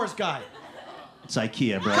Star Wars guy. It's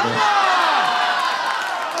IKEA, brother. Come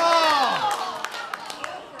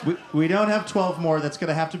on! We don't have 12 more. That's going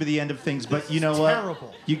to have to be the end of things. But This you know is what?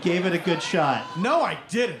 terrible. You gave it a good shot. No, I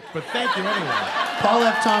didn't, but thank you anyway. Paul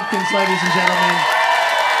F. Tompkins, ladies and gentlemen.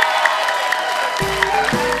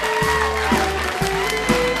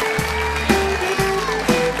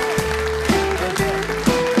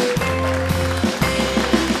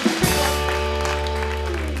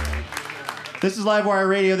 This is Livewire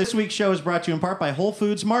Radio. This week's show is brought to you in part by Whole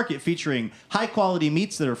Foods Market, featuring high-quality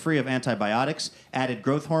meats that are free of antibiotics, added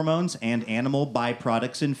growth hormones, and animal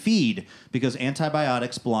byproducts in feed, because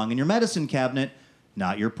antibiotics belong in your medicine cabinet,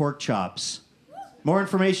 not your pork chops. More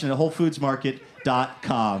information at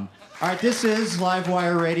WholeFoodsMarket.com. All right, this is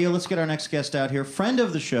Livewire Radio. Let's get our next guest out here. Friend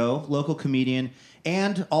of the show, local comedian,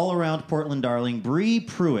 and all-around Portland darling, Bree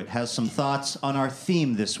Pruitt has some thoughts on our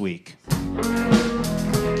theme this week.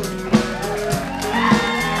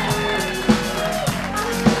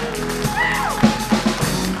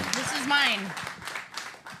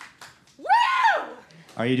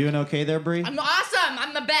 Are you doing okay there, Bree? I'm awesome.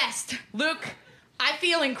 I'm the best. Luke, I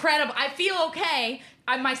feel incredible. I feel okay.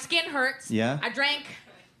 My skin hurts. Yeah? I drank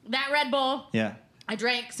that Red Bull. Yeah. I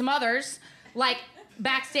drank some others, like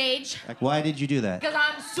backstage, Like, why did you do that? because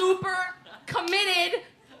I'm super committed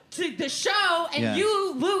to the show, and Yeah.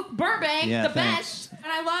 you, Luke Burbank, Yeah, the thanks. best.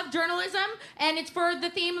 And I love journalism, and it's for the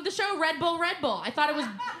theme of the show, Red Bull, Red Bull. I thought it was...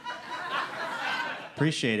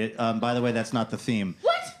 Appreciate it. By the way, that's not the theme.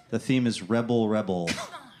 What? The theme is Rebel Rebel.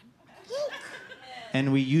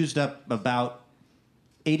 And we used up about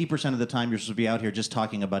 80% of the time you're supposed to be out here just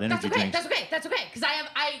talking about energy drinks. That's okay. Because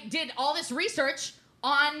I did all this research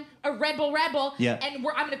on a Red Bull, Yeah. and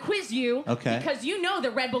I'm going to quiz you. Okay. Because you know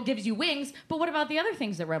that Red Bull gives you wings, but what about the other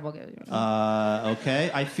things that Red Bull gives you? Okay.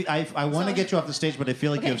 I want to get you off the stage, but I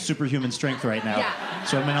feel like you Okay. have superhuman strength right now. Yeah.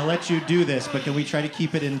 So I'm going to let you do this, but can we try to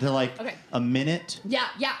keep it into like Okay. a minute? Yeah,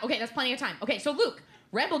 okay, that's plenty of time. Okay, so Luke,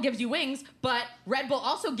 Red Bull gives you wings, but Red Bull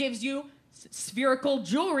also gives you spherical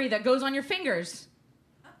jewelry that goes on your fingers.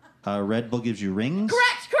 Red Bull gives you rings?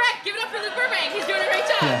 Correct. Give it up for Luke Burbank. He's doing a great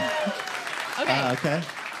job. Yeah. Okay. Okay.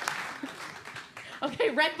 Okay,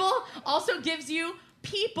 Red Bull also gives you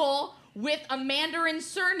people with a Mandarin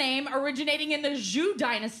surname originating in the Zhou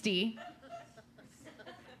dynasty.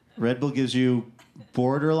 Red Bull gives you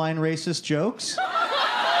borderline racist jokes? No!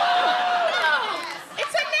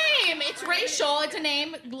 It's a name. It's racial. It's a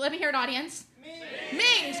name. Let me hear it, audience.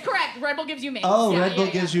 Mings, correct. Red Bull gives you Mings. Oh, Yeah, Red Bull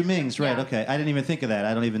yeah. gives you Mings. Right, Yeah. okay. I didn't even think of that.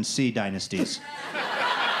 I don't even see dynasties.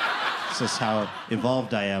 This is how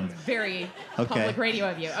evolved I am. Very Okay. public radio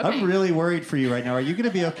of you. Okay. I'm really worried for you right now. Are you going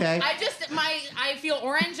to be okay? I feel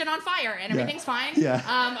orange and on fire, and everything's fine.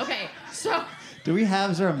 Yeah. Okay. So Do we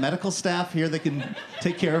have? Is there a medical staff here that can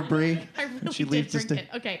take care of Bree? I really She did leaves this drink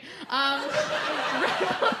it. Okay.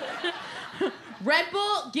 Red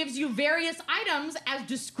Bull gives you various items as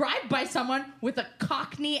described by someone with a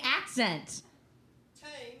Cockney accent.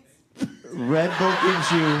 Red Bull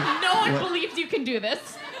gives you. No one what? believes you can do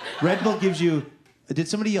this. Red Bull gives you. Did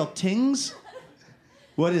somebody yell tings?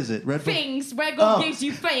 What is it? Red Bull. Things. Red Bull Oh. gives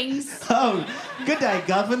you things. Oh, good day,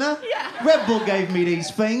 Governor. Yeah. Red Bull gave me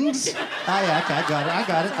these things. Okay, I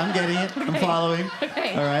got it. I'm getting it. I'm following.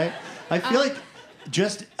 Okay. All right. I feel like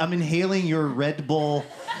I'm inhaling your Red Bull,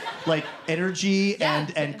 like energy Yeah.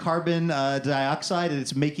 and carbon dioxide, and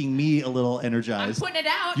it's making me a little I'm energized. putting it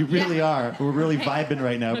out. You really Yeah. are. We're really Okay. vibing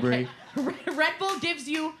right now, Bree. Okay. Red Bull gives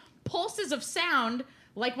you pulses of sound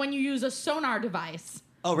like when you use a sonar device.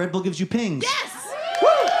 Oh, Red Bull gives you pings. Yes!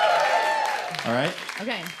 All right.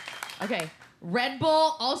 Okay. Red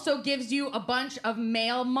Bull also gives you a bunch of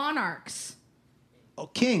male monarchs. Oh,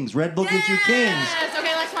 kings. Red Bull gives you kings. Yes!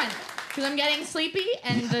 Okay, that's fine. Because I'm getting sleepy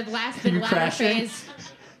and the latter crashing? phase.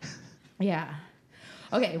 Yeah.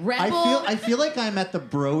 Okay, Red Bull. I feel like I'm at the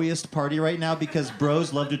broiest party right now because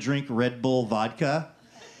bros love to drink Red Bull vodka,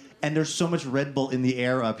 and there's so much Red Bull in the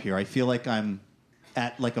air up here. I feel like I'm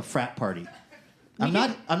at like a frat party. I'm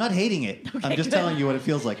not hating it. I'm just good. telling you what it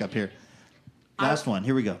feels like up here. Last one.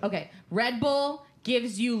 Here we go. Okay, Red Bull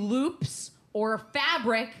gives you loops or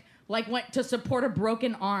fabric like to support a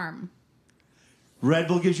broken arm. Red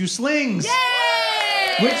Bull gives you slings,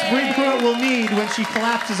 Yay! which Bree Pruitt will need when she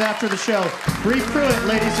collapses after the show. Bree Pruitt,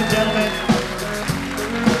 ladies and gentlemen.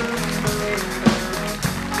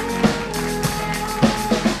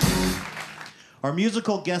 Our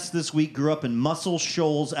musical guest this week grew up in Muscle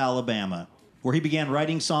Shoals, Alabama, where he began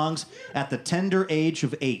writing songs at the tender age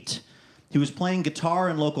of 8. He was playing guitar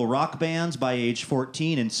in local rock bands by age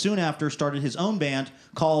 14 and soon after started his own band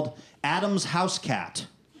called Adam's House Cat.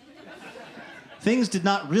 Things did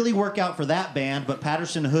not really work out for that band, but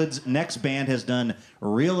Patterson Hood's next band has done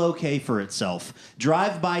real okay for itself.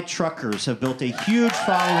 Drive-By Truckers have built a huge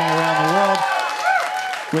following around the world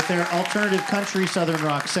with their alternative country southern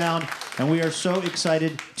rock sound, and we are so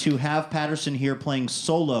excited to have Patterson here playing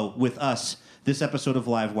solo with us this episode of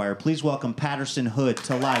Livewire. Please welcome Patterson Hood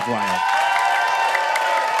to Livewire.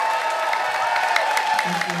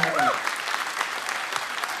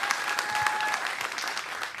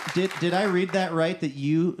 Did I read that right, that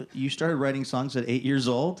you started writing songs at 8 years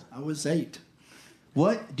old? I was 8.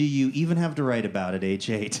 What do you even have to write about at age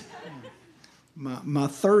 8? My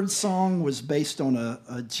third song was based on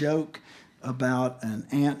a joke about an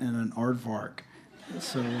ant and an aardvark.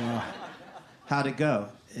 So, How'd it go?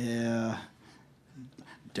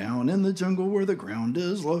 down in the jungle where the ground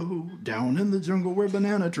is low, down in the jungle where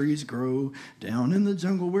banana trees grow, down in the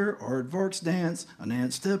jungle where aardvarks dance, an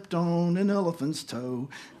ant stepped on an elephant's toe.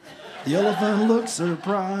 The elephant looked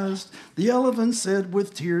surprised. The elephant said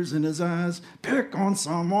with tears in his eyes, pick on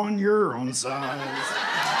someone your own size.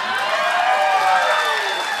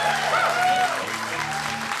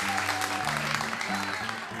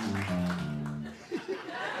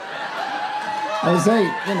 I was 8,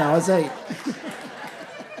 I was 8.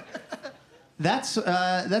 That's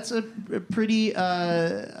a pretty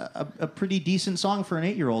decent song for an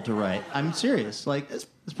 8-year-old to write. I'm serious. Like it's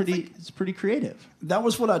pretty creative. That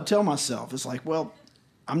was what I'd tell myself. It's like, well,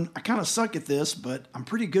 I kind of suck at this, but I'm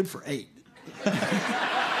pretty good for 8.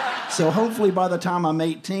 So hopefully by the time I'm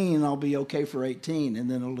 18, I'll be okay for 18, and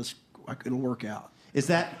then it'll work out. Is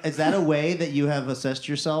that a way that you have assessed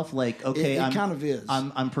yourself? Like, okay, It kind of is.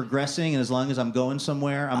 I'm progressing, and as long as I'm going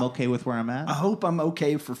somewhere, I'm okay with where I'm at. I hope I'm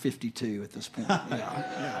okay for 52 at this point.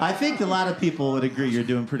 Yeah. I think a lot of people would agree you're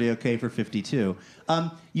doing pretty okay for 52.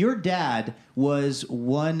 Your dad was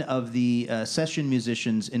one of the session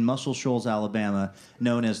musicians in Muscle Shoals, Alabama,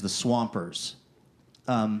 known as the Swampers.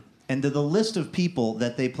 And the list of people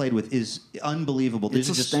that they played with is unbelievable. It's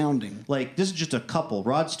astounding. This is just a couple.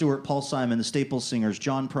 Rod Stewart, Paul Simon, the Staples Singers,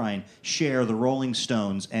 John Prine, Cher, the Rolling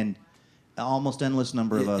Stones, and an almost endless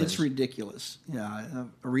number of others. It's ridiculous. Yeah,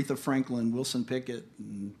 Aretha Franklin, Wilson Pickett,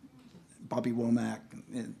 and Bobby Womack,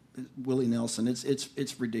 and Willie Nelson.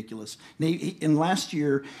 It's ridiculous. And last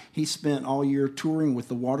year, he spent all year touring with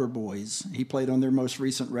the Waterboys. He played on their most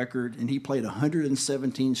recent record, and he played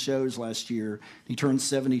 117 shows last year. He turned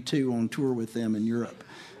 72 on tour with them in Europe.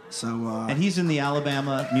 So. And he's in the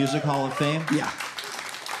Alabama Music Hall of Fame? Yeah.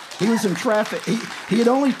 He was in traffic. He had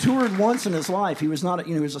only toured once in his life. He was not,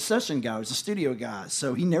 he was a session guy. He was a studio guy.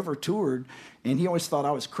 So he never toured. And he always thought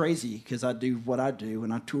I was crazy because I do what I do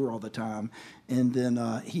and I tour all the time. And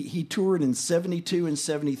then he toured in 72 and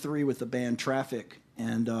 73 with the band Traffic.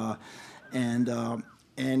 And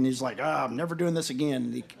And he's like, I'm never doing this again.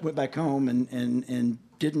 And he went back home and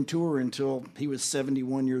didn't tour until he was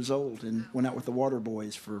 71 years old and went out with the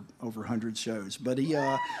Waterboys for over 100 shows. But he,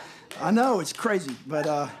 I know, it's crazy. But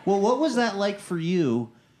Well, what was that like for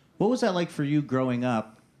you? What was that like for you growing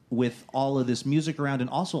up with all of this music around and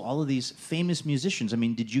also all of these famous musicians? I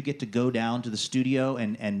mean, did you get to go down to the studio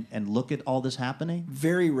and look at all this happening?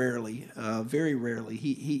 very rarely, very rarely.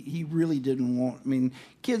 He really didn't want. I mean,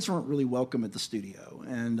 kids weren't really welcome at the studio,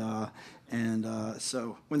 and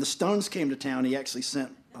so when the Stones came to town, he actually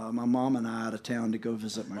sent my mom and I out of town to go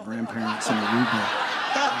visit my grandparents in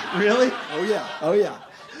Aruba. Really? Oh yeah, oh yeah,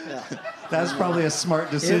 yeah. That's probably a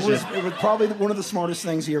smart decision. It was probably one of the smartest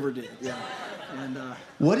things he ever did. Yeah, and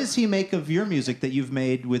What does he make of your music that you've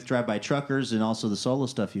made with Drive-By Truckers and also the solo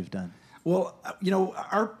stuff you've done? well,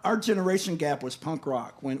 our generation gap was punk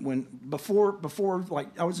rock. When before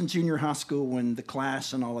like I was in junior high school when the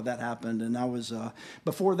Clash and all of that happened, and I was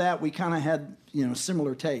before that we kind of had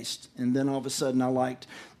similar taste, and then all of a sudden I liked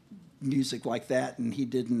music like that and he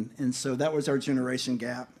didn't, and so that was our generation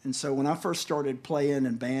gap. And so when I first started playing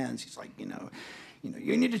in bands, he's like, you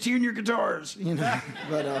need to tune your guitars,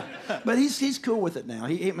 but he's cool with it now.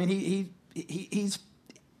 He's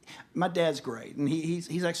my dad's great, and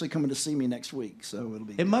he's actually coming to see me next week, so it'll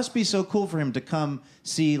be. It must be so cool for him to come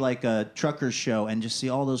see like a truckers show and just see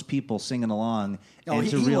all those people singing along and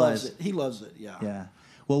to realize loves it. He loves it. Yeah. Yeah.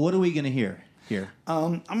 Well, what are we going to hear here?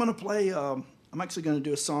 I'm gonna play. I'm actually going to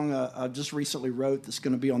do a song I just recently wrote that's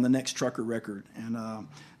going to be on the next Trucker record, and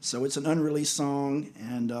so it's an unreleased song,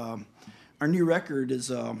 and our new record is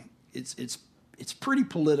it's pretty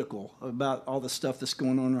political about all the stuff that's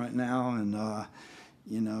going on right now, and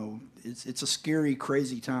it's a scary,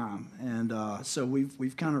 crazy time, and so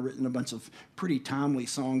we've kind of written a bunch of pretty timely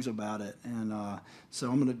songs about it, and so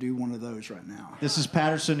I'm going to do one of those right now. This is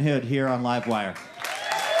Patterson Hood here on Livewire.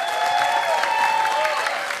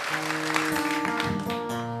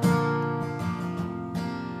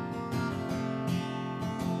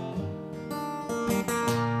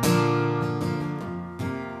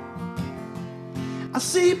 I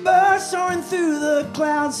see birds soaring through the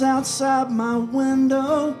clouds outside my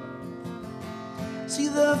window. See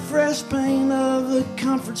the fresh paint of the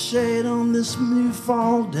comfort shade on this new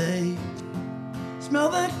fall day. Smell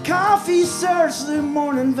the coffee surge through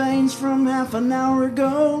morning veins from half an hour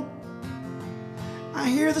ago. I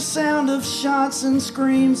hear the sound of shots and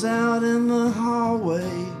screams out in the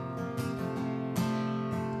hallway.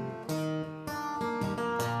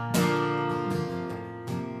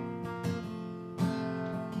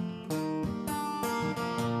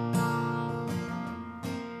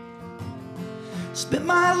 Spent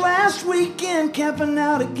my last weekend camping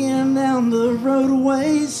out again down the road a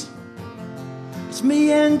ways. It's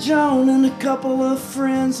me and Joan and a couple of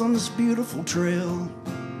friends on this beautiful trail.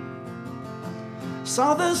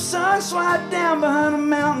 Saw the sun slide down behind a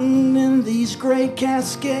mountain in these great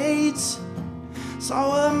cascades.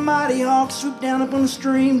 Saw a mighty hawk swoop down upon the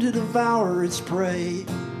stream to devour its prey.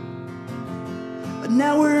 But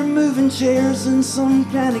now we're moving chairs in some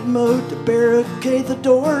panic mode to barricade the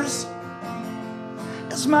doors.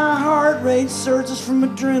 As my heart rate surges from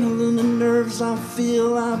adrenaline and nerves, I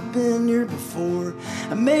feel I've been here before.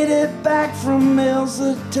 I made it back from Mel's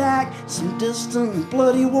attack, some distant and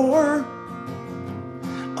bloody war,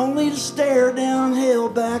 only to stare down hell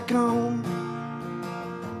back home.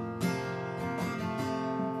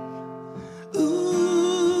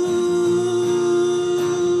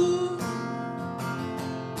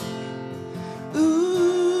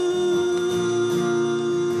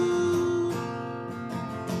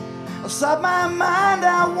 Outside my mind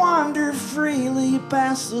I wander freely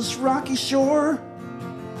past this rocky shore.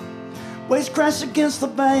 Waves crash against the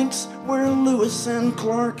banks where Lewis and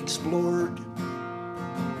Clark explored.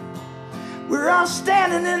 We're all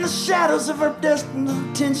standing in the shadows of our destined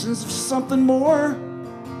intentions of something more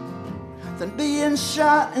than being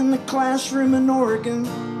shot in the classroom in Oregon.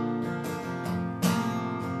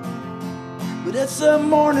 But it's a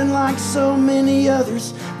morning like so many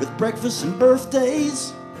others, with breakfast and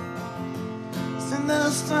birthdays, and the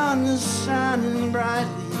sun is shining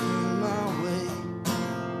brightly in my way.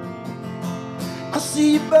 I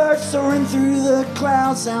see birds soaring through the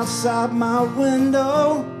clouds outside my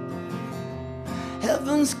window.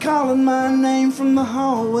 Heaven's calling my name from the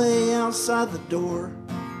hallway outside the door.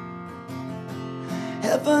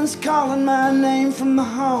 Heaven's calling my name from the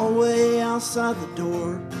hallway outside the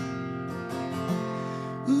door.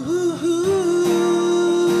 Ooh. Ooh.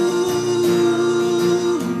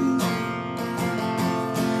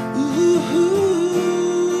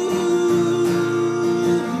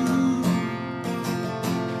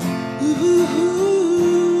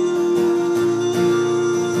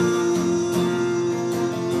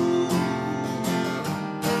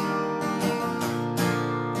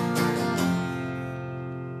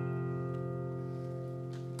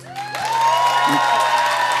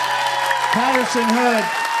 Patterson Hood,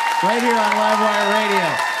 right here on Livewire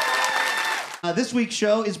Radio. This week's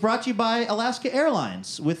show is brought to you by Alaska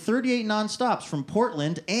Airlines, with 38 nonstops from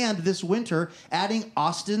Portland and this winter adding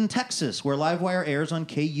Austin, Texas, where Livewire airs on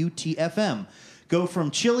KUT-FM. Go from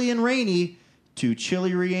chilly and rainy to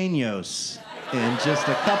chili rellenos in just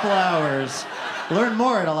a couple hours. Learn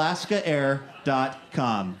more at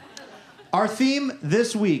alaskaair.com. Our theme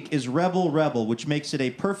this week is Rebel Rebel, which makes it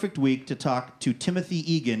a perfect week to talk to Timothy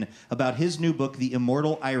Egan about his new book, The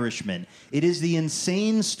Immortal Irishman. It is the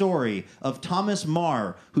insane story of Thomas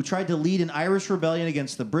Marr, who tried to lead an Irish rebellion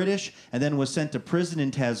against the British and then was sent to prison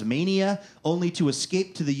in Tasmania, only to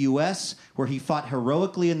escape to the U.S., where he fought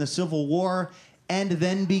heroically in the Civil War and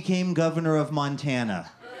then became governor of Montana.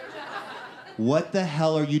 What the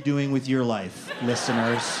hell are you doing with your life,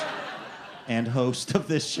 listeners and host of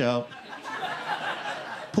this show?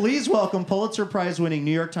 Please welcome Pulitzer Prize-winning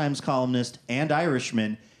New York Times columnist and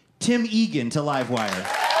Irishman, Tim Egan, to Livewire.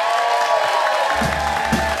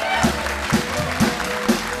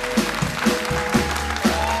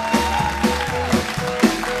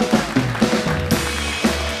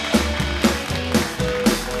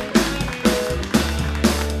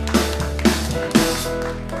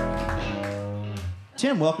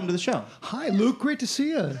 Tim, welcome to the show. Hi, Luke. Great to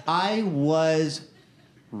see you. I was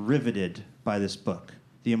riveted by this book,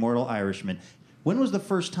 The Immortal Irishman. When was the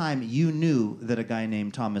first time you knew that a guy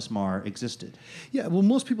named Thomas Marr existed? Yeah, well,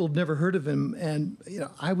 most people have never heard of him, and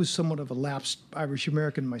I was somewhat of a lapsed Irish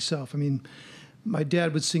American myself. I mean, my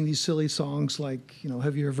dad would sing these silly songs like,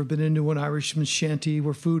 have you ever been into an Irishman's shanty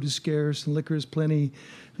where food is scarce and liquor is plenty?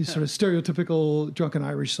 These sort of stereotypical drunken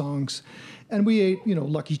Irish songs, and we ate,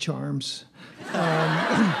 Lucky Charms.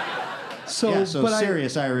 So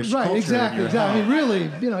serious Irish right, culture. Exactly. I mean, really,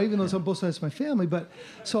 even though it's on both sides of my family. But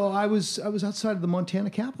so I was outside of the Montana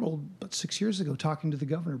Capitol about 6 years ago talking to the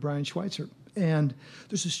governor, Brian Schweitzer, and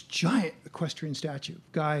there's this giant equestrian statue,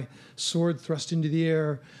 guy, sword thrust into the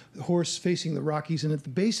air, the horse facing the Rockies, and at the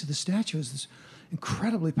base of the statue is this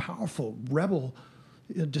incredibly powerful rebel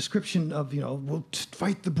description of, we'll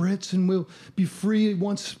fight the Brits and we'll be free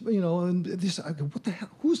once, and this, I go, what the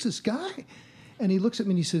hell, who's this guy? And he looks at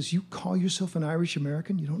me and he says, you call yourself an Irish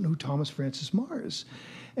American? You don't know who Thomas Francis Marr is.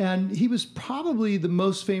 And he was probably the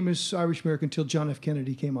most famous Irish American until John F.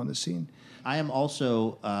 Kennedy came on the scene. I am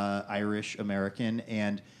also Irish American,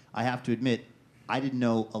 and I have to admit, I didn't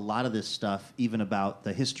know a lot of this stuff, even about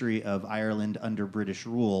the history of Ireland under British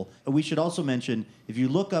rule. We should also mention, if you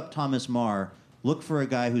look up Thomas Marr, look for a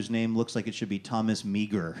guy whose name looks like it should be Thomas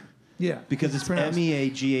Meagher. Yeah. Because it's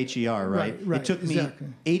Meagher, right? Right, it took me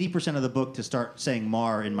 80% of the book to start saying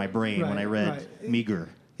Marr in my brain when I read Meagher.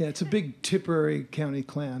 Yeah, it's a big Tipperary County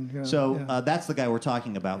clan. That's the guy we're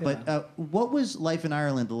talking about. Yeah. But what was life in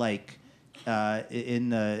Ireland like?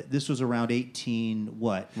 This was around 18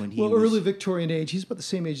 what when he was... early Victorian age. He's about the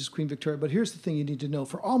same age as Queen Victoria. But here's the thing you need to know: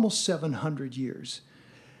 for almost 700 years,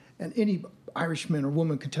 and any Irishman or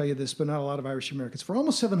woman can tell you this, but not a lot of Irish Americans. For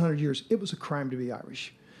almost 700 years, it was a crime to be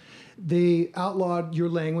Irish. They outlawed your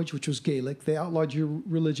language, which was Gaelic. They outlawed your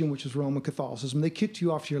religion, which was Roman Catholicism. They kicked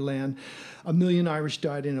you off your land. 1 million Irish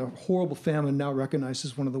died in a horrible famine, now recognized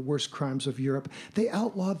as one of the worst crimes of Europe. They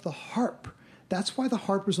outlawed the harp. That's why the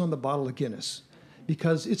harp is on the bottle of Guinness,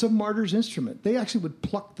 because it's a martyr's instrument. They actually would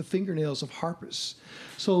pluck the fingernails of harpists.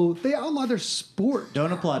 So they outlawed their sport.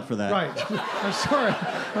 Don't applaud for that. Right. I'm sorry.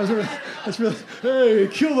 That's really, hey,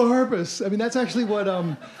 kill the harpists. I mean, that's actually what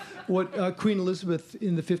Queen Elizabeth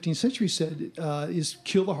in the 15th century said, is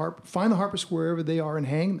kill the harp, find the harpists wherever they are and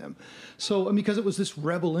hang them. So, because it was this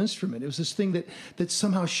rebel instrument. It was this thing that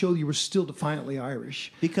somehow showed you were still defiantly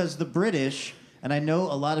Irish. Because the British, and I know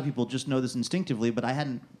a lot of people just know this instinctively, but I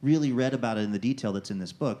hadn't really read about it in the detail that's in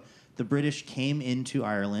this book. The British came into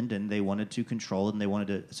Ireland and they wanted to control it, and they wanted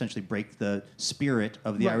to essentially break the spirit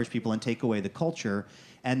of the Irish people and take away the culture.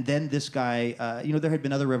 And then this guy, there had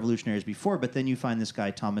been other revolutionaries before, but then you find this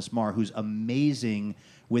guy, Thomas Marr, who's amazing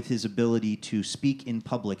with his ability to speak in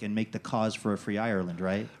public and make the cause for a free Ireland,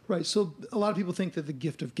 right? Right. So a lot of people think that the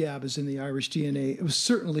gift of gab is in the Irish DNA. It was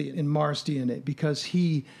certainly in Marr's DNA, because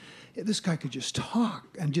this guy could just talk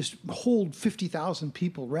and just hold 50,000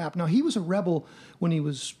 people rap. Now, he was a rebel when he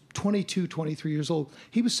was 22, 23 years old.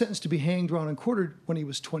 He was sentenced to be hanged, drawn, and quartered when he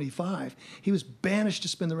was 25. He was banished to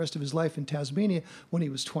spend the rest of his life in Tasmania when he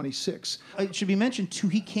was 26. It should be mentioned, too,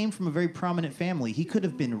 he came from a very prominent family. He could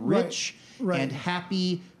have been rich and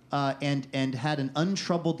happy, and had an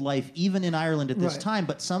untroubled life even in Ireland at this Right. time.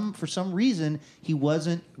 But for some reason, he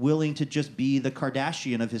wasn't willing to just be the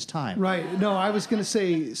Kardashian of his time. Right. No, I was going to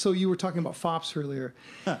say, so you were talking about fops earlier.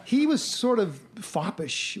 He was sort of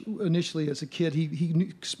foppish initially as a kid.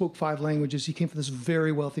 He spoke 5 languages. He came from this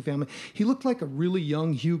very wealthy family. He looked like a really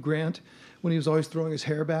young Hugh Grant when he was always throwing his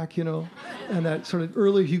hair back, and that sort of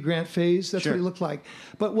early Hugh Grant phase. That's Sure. what he looked like.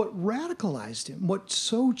 But what radicalized him, what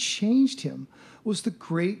so changed him, was the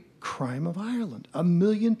great crime of Ireland. 1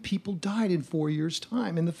 million people died in 4 years'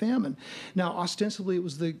 time in the famine. Now, ostensibly, it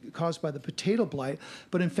was caused by the potato blight,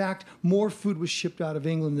 but in fact, more food was shipped out of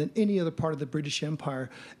England than any other part of the British Empire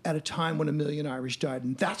at a time when 1 million Irish died,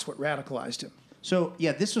 and that's what radicalized him. So,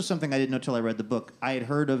 yeah, this was something I didn't know till I read the book. I had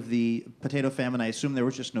heard of the potato famine. I assumed there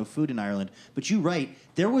was just no food in Ireland. But you write,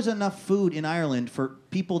 there was enough food in Ireland for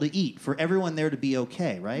people to eat, for everyone there to be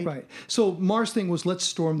okay, right? Right. So Mar's thing was, let's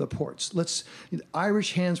storm the ports.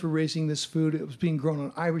 Irish hands were raising this food. It was being grown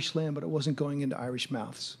on Irish land, but it wasn't going into Irish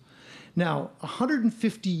mouths. Now,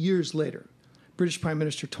 150 years later, British Prime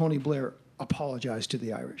Minister Tony Blair apologized to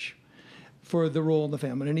the Irish for the role in the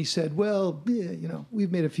famine. And he said, well, yeah,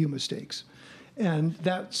 we've made a few mistakes. And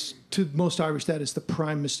that's, to most Irish, that is the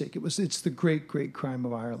prime mistake. It's the great, great crime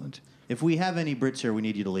of Ireland. If we have any Brits here, we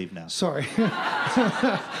need you to leave now. Sorry.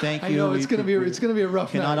 Thank you. I know it's going to be a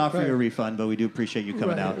rough Cannot night. offer you a refund, but we do appreciate you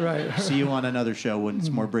coming Right, out. right. See you on another show when it's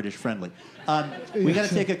more British friendly. We got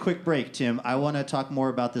to take a quick break, Tim. I want to talk more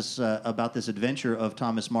about this adventure of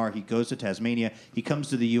Thomas Marr. He goes to Tasmania. He comes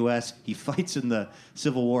to the U.S. He fights in the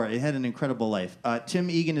Civil War. He had an incredible life. Tim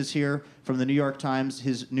Egan is here from the New York Times.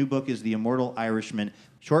 His new book is The Immortal Irishman.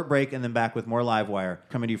 Short break and then back with more Livewire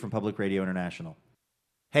coming to you from Public Radio International.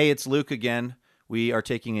 Hey, it's Luke again. We are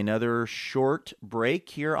taking another short break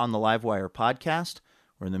here on the Livewire podcast.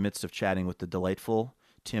 We're in the midst of chatting with the delightful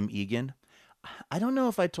Tim Egan. I don't know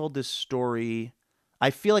if I told this story.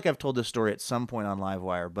 I feel like I've told this story at some point on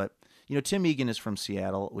Livewire, but Tim Egan is from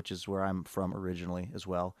Seattle, which is where I'm from originally as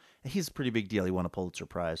well. He's a pretty big deal. He won a Pulitzer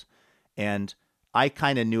Prize. And I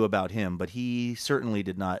kind of knew about him, but he certainly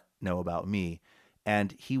did not know about me.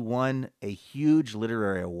 And he won a huge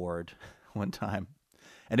literary award one time.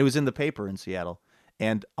 And it was in the paper in Seattle.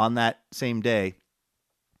 And on that same day,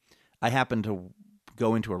 I happened to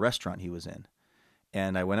go into a restaurant he was in.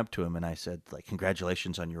 And I went up to him and I said,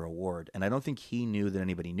 congratulations on your award. And I don't think he knew that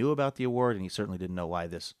anybody knew about the award. And he certainly didn't know why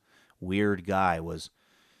this weird guy was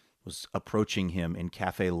approaching him in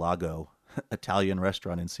Cafe Lago, Italian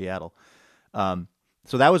restaurant in Seattle.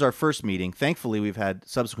 So that was our first meeting. Thankfully, we've had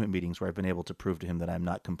subsequent meetings where I've been able to prove to him that I'm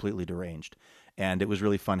not completely deranged. And it was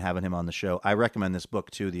really fun having him on the show. I recommend this book,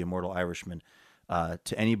 too, The Immortal Irishman,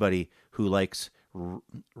 to anybody who likes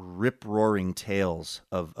rip-roaring tales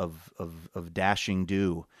of dashing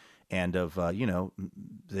do and of,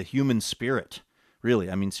 the human spirit. Really,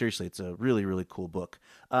 I mean, seriously, it's a really, really cool book.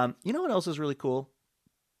 You know what else is really cool?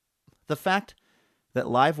 The fact that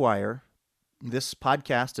Livewire, this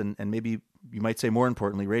podcast, and maybe you might say more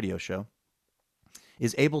importantly, radio show,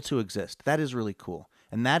 is able to exist. That is really cool.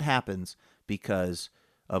 And that happens because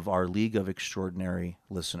of our League of Extraordinary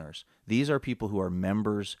Listeners. These are people who are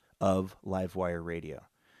members of Livewire Radio.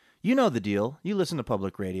 You know the deal. You listen to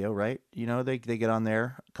public radio, right? They get on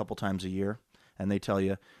there a couple times a year, and they tell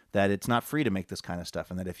you that it's not free to make this kind of stuff,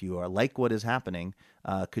 and that if you are like what is happening,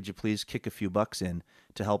 could you please kick a few bucks in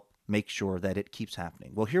to help make sure that it keeps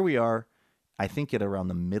happening? Well, here we are, I think at around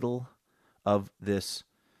the middle of this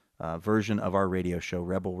version of our radio show,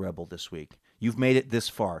 Rebel this week. You've made it this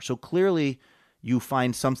far. So clearly you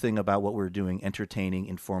find something about what we're doing entertaining,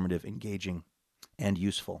 informative, engaging, and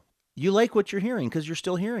useful. You like what you're hearing because you're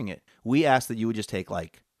still hearing it. We ask that you would just take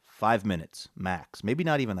 5 minutes max, maybe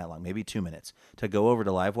not even that long, maybe 2 minutes, to go over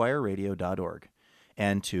to livewireradio.org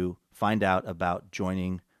and to find out about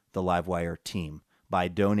joining the Livewire team by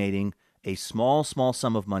donating a small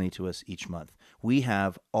sum of money to us each month. We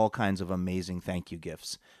have all kinds of amazing thank you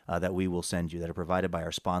gifts that we will send you that are provided by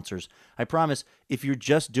our sponsors. I promise, if you're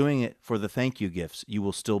just doing it for the thank you gifts, you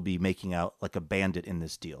will still be making out like a bandit in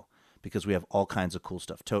this deal because we have all kinds of cool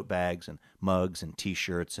stuff, tote bags and mugs and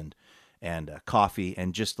T-shirts and coffee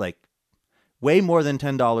and just way more than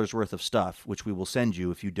 $10 worth of stuff, which we will send you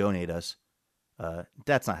if you donate us.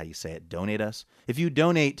 That's not how you say it, donate us. If you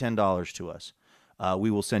donate $10 to us, we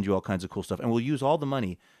will send you all kinds of cool stuff, and we'll use all the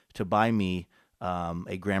money to buy me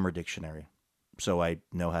a grammar dictionary, so I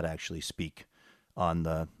know how to actually speak on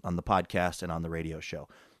the podcast and on the radio show.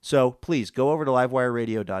 So please go over to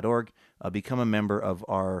livewireradio.org, become a member of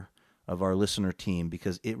our listener team,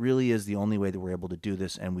 because it really is the only way that we're able to do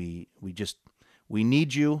this, and we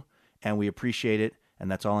need you, and we appreciate it, And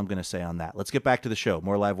that's all I'm going to say on that. Let's get back to the show.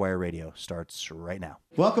 More Livewire Radio starts right now.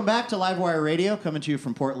 Welcome back to Livewire Radio, coming to you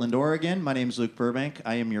from Portland, Oregon. My name is Luke Burbank.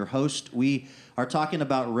 I am your host. We are talking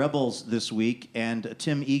about rebels this week, and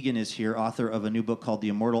Tim Egan is here, author of a new book called The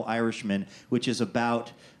Immortal Irishman, which is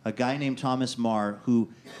about a guy named Thomas Marr who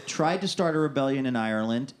tried to start a rebellion in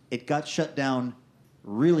Ireland. It got shut down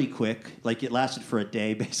really quick, like it lasted for a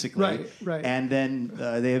day, basically. Right. And then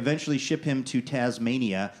they eventually ship him to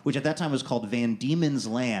Tasmania, which at that time was called Van Diemen's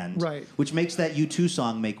Land, Right. which makes that U2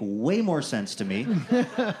 song make way more sense to me.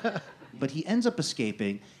 But he ends up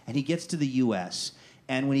escaping, and he gets to the U.S.,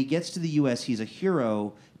 and when he gets to the U.S., he's a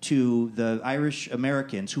hero to the Irish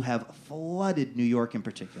Americans who have flooded New York in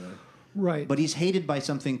particular. Right. But he's hated by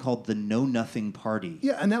something called the Know Nothing Party.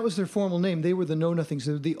 Yeah, and that was their formal name. They were the Know Nothings.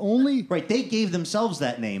 They were the only... Right, they gave themselves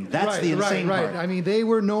that name. That's right, the insane part. I mean, they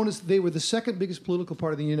were known as... They were the second biggest political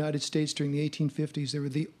party in the United States during the 1850s. They were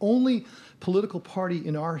the only political party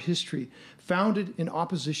in our history founded in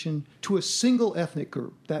opposition to a single ethnic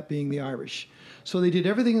group, that being the Irish. So they did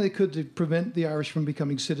everything they could to prevent the Irish from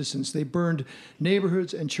becoming citizens. They burned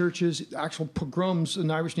neighborhoods and churches, actual pogroms in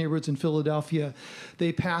Irish neighborhoods in Philadelphia.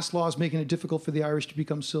 They passed laws making it difficult for the Irish to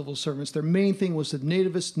become civil servants. Their main thing was that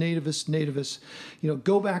nativists. You know,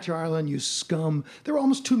 go back to Ireland, you scum. There were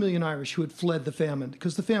almost 2 million Irish who had fled the famine.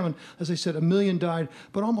 Because the famine, as I said, 1 million died,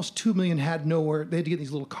 but almost 2 million had nowhere. They had to get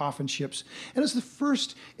these little coffin ships. And it was the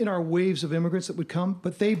first in our waves of immigrants that would come,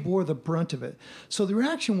 but they bore the brunt of it. So the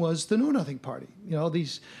reaction was the Know Nothing Party. You know, the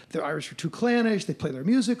Irish were too clannish. They play their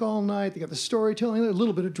music all night. They got the storytelling, a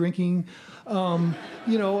little bit of drinking, you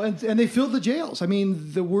know, and they filled the jails. I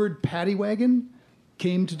mean, the word paddy wagon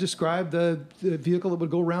came to describe the vehicle that would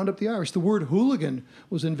go round up the Irish. The word hooligan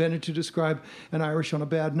was invented to describe an Irish on a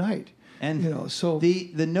bad night. And you know, so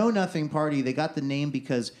the Know Nothing Party, they got the name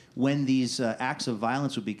because when these acts of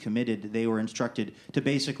violence would be committed, they were instructed to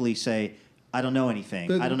basically say, I don't know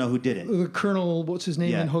anything. I don't know who did it. The Colonel, what's his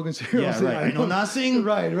name in Hogan's Heroes? Yeah, right. I know nothing.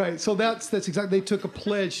 Right. So that's exactly. They took a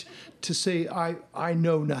pledge to say, I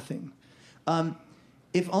know nothing.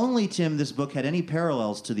 If only, Tim, this book had any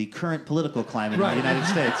parallels to the current political climate in the United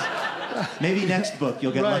States. Maybe next book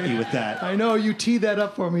you'll get lucky with that. I know, you teed that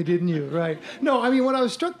up for me, didn't you? Right. No, I mean, what I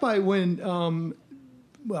was struck by when,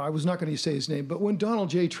 well, I was not going to say his name, but when Donald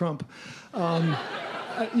J. Trump,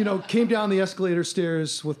 you know, came down the escalator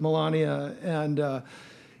stairs with Melania and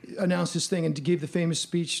announced his thing and gave the famous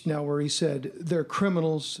speech now where he said, they're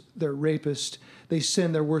criminals, they're rapists, they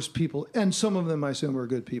send their worst people, and some of them, I assume, are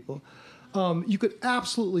good people. You could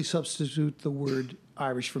absolutely substitute the word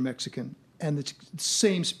Irish for Mexican, and the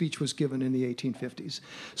same speech was given in the 1850s.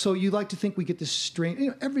 So you like to think we get this strange... You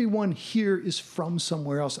know, everyone here is from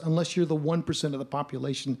somewhere else, unless you're the 1% of the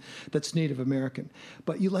population that's Native American.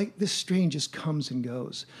 But you like... This strain just comes and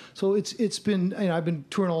goes. So it's been... You know, I've been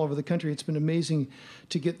touring all over the country. It's been amazing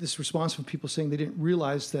to get this response from people saying they didn't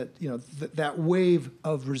realize that, you know, that wave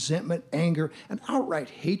of resentment, anger, and outright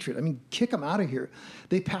hatred. I mean, kick them out of here.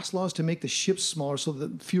 They passed laws to make the ships smaller so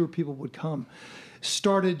that fewer people would come.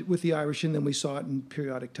 Started with the Irish, and then we saw it in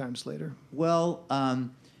periodic times later. Well,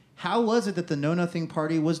 how was it that the Know Nothing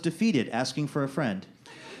Party was defeated? Asking for a friend.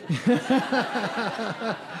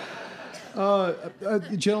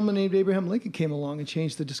 A gentleman named Abraham Lincoln came along and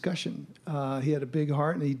changed the discussion. He had a big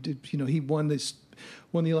heart, and he did. You know, he won the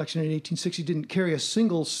election in 1860. Didn't carry a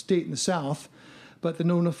single state in the South, but the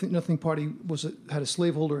Know Nothing Party had a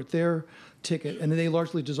slaveholder at their ticket, and they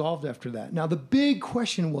largely dissolved after that. Now, the big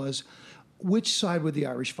question was, which side would the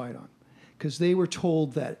Irish fight on? Because they were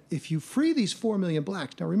told that if you free these 4 million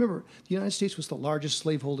blacks, now remember, the United States was the largest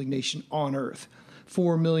slaveholding nation on earth,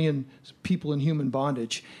 4 million people in human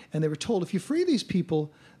bondage, and they were told if you free these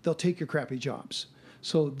people, they'll take your crappy jobs.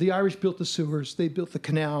 So the Irish built the sewers, they built the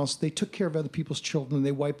canals, they took care of other people's children,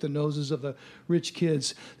 they wiped the noses of the rich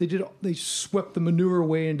kids. They swept the manure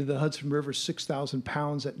away into the Hudson River, 6,000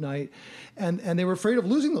 pounds at night, and they were afraid of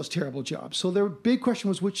losing those terrible jobs. So their big question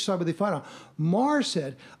was, which side would they fight on? Marr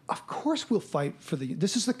said, of course we'll fight for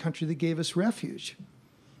this is the country that gave us refuge.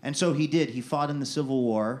 And so he did. He fought in the Civil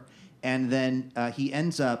War, and then he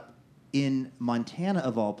ends up in Montana,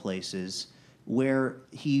 of all places, where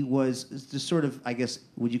he was the sort of, I guess,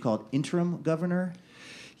 would you call it interim governor?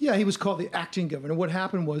 Yeah, he was called the acting governor. What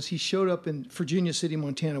happened was he showed up in Virginia City,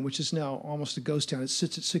 Montana, which is now almost a ghost town. It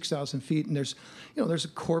sits at 6,000 feet, and there's a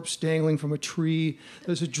corpse dangling from a tree.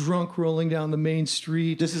 There's a drunk rolling down the main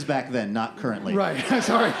street. This is back then, not currently. Right.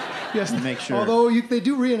 Sorry. Yes. Make sure. Although they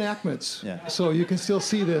do reenactments, yeah. So you can still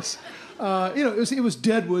see this. It was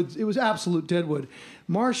deadwood. It was absolute deadwood.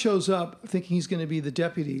 Marr shows up thinking he's going to be the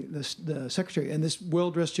deputy, the secretary, and this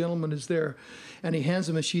well-dressed gentleman is there, and he hands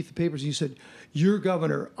him a sheath of papers. And he said, "You're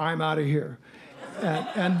governor. I'm out of here."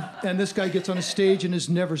 And this guy gets on a stage and is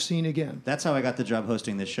never seen again. That's how I got the job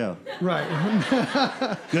hosting this show. Right.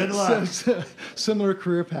 Good luck. Similar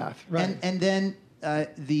career path. Right. And then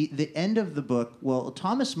the end of the book, well,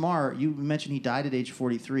 Thomas Marr, you mentioned he died at age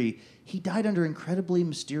 43. He died under incredibly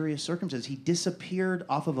mysterious circumstances. He disappeared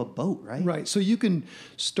off of a boat, right? Right. So you can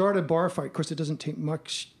start a bar fight. Of course, it doesn't take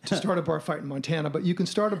much to start a bar fight in Montana, but you can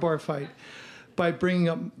start a bar fight by bringing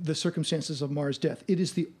up the circumstances of Marr's death. It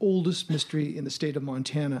is the oldest mystery in the state of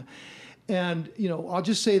Montana. And, I'll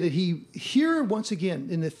just say that here, once again,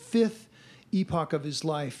 in the fifth epoch of his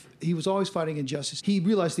life, he was always fighting injustice. He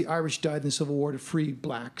realized the Irish died in the Civil War to free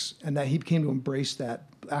blacks, and that he came to embrace that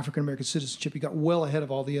African-American citizenship. He got well ahead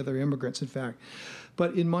of all the other immigrants, in fact.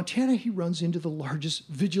 But in Montana, he runs into the largest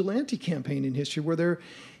vigilante campaign in history, where they're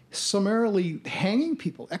summarily hanging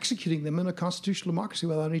people, executing them in a constitutional democracy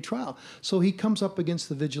without any trial. So he comes up against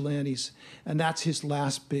the vigilantes, and that's his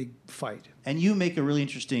last big fight. And you make a really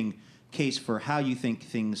interesting case for how you think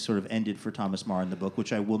things sort of ended for Thomas Marr in the book,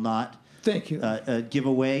 which I will not Thank you. Give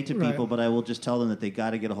away to people, Right. but I will just tell them that they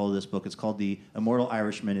got to get a hold of this book. It's called The Immortal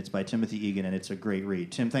Irishman. It's by Timothy Egan, and it's a great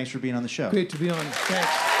read. Tim, thanks for being on the show. Great to be on.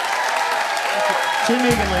 Thanks. Tim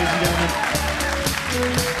Egan, ladies and gentlemen.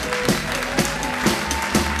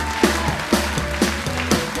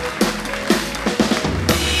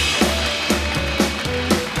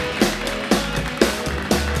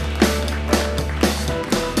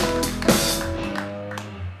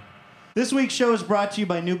 This week's show is brought to you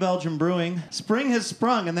by New Belgium Brewing. Spring has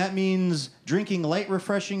sprung, and that means drinking light,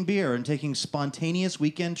 refreshing beer and taking spontaneous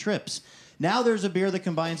weekend trips. Now there's a beer that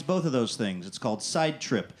combines both of those things. It's called Side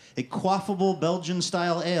Trip, a quaffable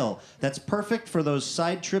Belgian-style ale that's perfect for those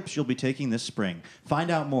side trips you'll be taking this spring.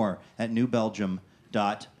 Find out more at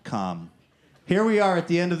newbelgium.com. Here we are at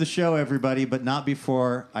the end of the show, everybody, but not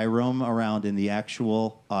before I roam around in the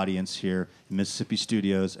actual audience here in Mississippi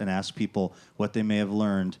Studios and ask people what they may have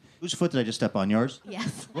learned. Whose foot did I just step on? Yours?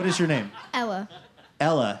 Yes. What is your name? Ella.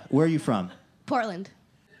 Ella. Where are you from? Portland.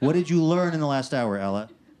 What did you learn in the last hour, Ella?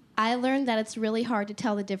 I learned that it's really hard to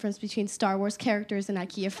tell the difference between Star Wars characters and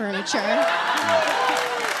IKEA furniture.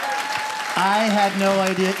 I had no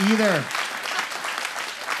idea either.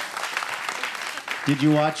 Did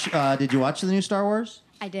you watch the new Star Wars?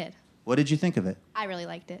 I did. What did you think of it? I really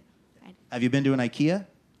liked it. Have you been to an IKEA?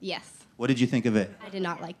 Yes. What did you think of it? I did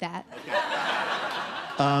not like that.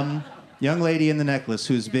 Young lady in the necklace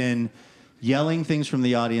who's been yelling things from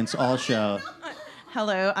the audience all show.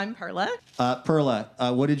 Hello, I'm Perla. Perla,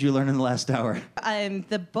 what did you learn in the last hour?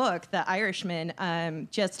 The book, The Irishman,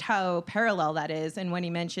 just how parallel that is. And when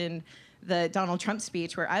he mentioned the Donald Trump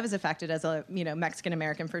speech, where I was affected as a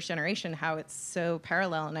Mexican-American first generation, how it's so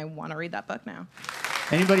parallel, and I want to read that book now.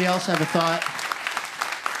 Anybody else have a thought?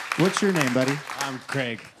 What's your name, buddy? I'm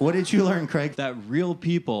Craig. What did you learn, Craig? That real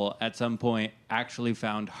people at some point actually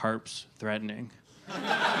found harps threatening.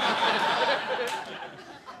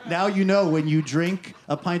 Now you know when you drink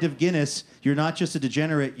a pint of Guinness, you're not just a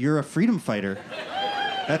degenerate, you're a freedom fighter.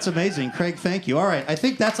 That's amazing. Craig, thank you. All right, I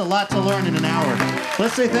think that's a lot to learn in an hour.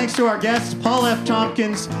 Let's say thanks to our guests, Paul F.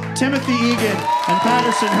 Tompkins, Timothy Egan, and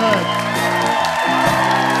Patterson Hood.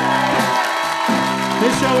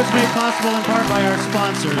 This show is made possible in part by our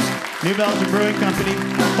sponsors, New Belgium Brewing Company,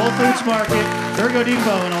 Whole Foods Market, Ergo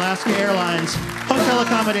Depot, and Alaska Airlines. Hotel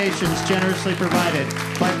accommodations generously provided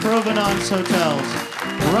by Provenance Hotels.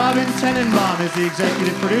 Robin Tenenbaum is the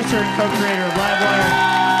executive producer and co-creator of Livewire.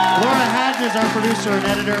 Laura Hadge is our producer and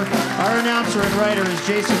editor. Our announcer and writer is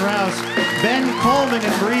Jason Rouse. Ben Coleman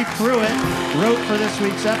and Bree Pruitt wrote for this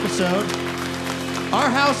week's episode. Our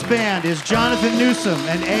house band is Jonathan Newsom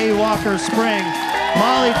and A. Walker Spring.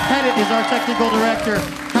 Molly Pettit is our technical director.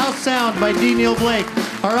 House sound by D. Neil Blake.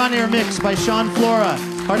 Our on-air mix by Sean Flora.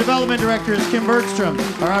 Our development director is Kim Bergstrom.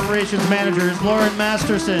 Our operations manager is Lauren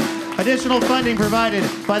Masterson. Additional funding provided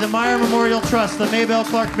by the Meyer Memorial Trust, the Maybelle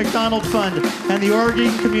Clark McDonald Fund, and the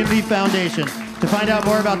Oregon Community Foundation. To find out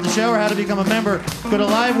more about the show or how to become a member, go to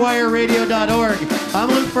livewireradio.org. I'm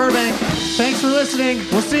Luke Burbank. Thanks for listening.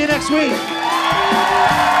 We'll see you next week.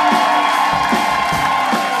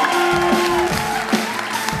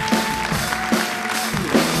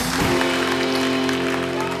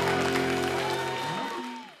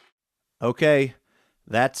 Okay,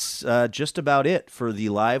 that's just about it for the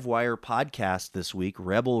Livewire podcast this week,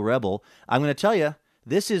 Rebel Rebel. I'm going to tell you,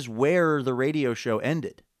 this is where the radio show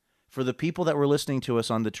ended. For the people that were listening to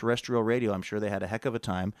us on the terrestrial radio, I'm sure they had a heck of a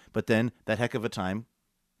time, but then that heck of a time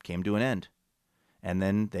came to an end. And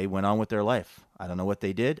then they went on with their life. I don't know what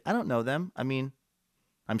they did. I don't know them. I mean,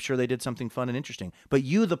 I'm sure they did something fun and interesting. But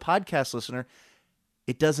you, the podcast listener,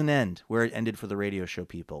 it doesn't end where it ended for the radio show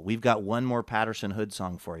people. We've got one more Patterson Hood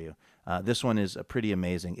song for you. This one is pretty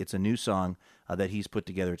amazing. It's a new song that he's put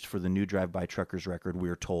together. It's for the new Drive-By Truckers record,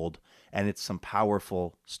 We're Told. And it's some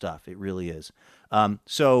powerful stuff. It really is.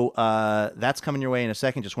 So that's coming your way in a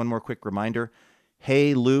second. Just one more quick reminder.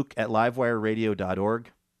 Hey, Luke at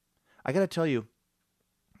livewireradio.org. I got to tell you,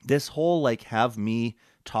 this whole have me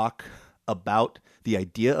talk about the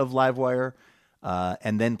idea of Livewire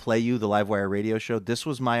and then play you the Livewire radio show, this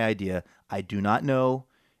was my idea. I do not know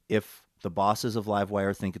if the bosses of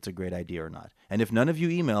Livewire think it's a great idea or not. And if none of you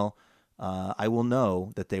email, I will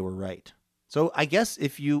know that they were right. So I guess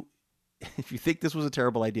if you think this was a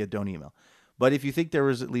terrible idea, don't email. But if you think there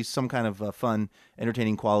was at least some kind of fun,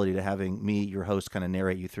 entertaining quality to having me, your host, kind of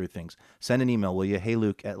narrate you through things, send an email, will you? Hey,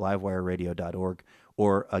 Luke at livewireradio.org,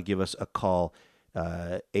 or give us a call,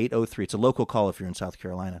 803. It's a local call if you're in South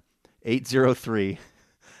Carolina.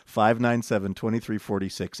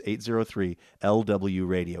 803-597-2346, 803-LW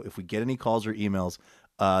Radio. If we get any calls or emails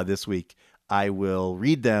this week, I will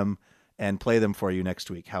read them and play them for you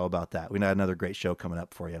next week. How about that? We got another great show coming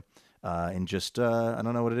up for you in just, I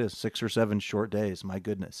don't know what it is, 6 or 7 short days. My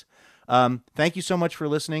goodness. Thank you so much for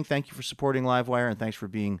listening. Thank you for supporting Livewire, and thanks for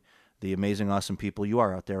being the amazing, awesome people you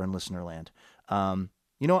are out there in listener land.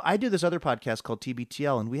 I do this other podcast called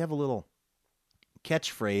TBTL, and we have a little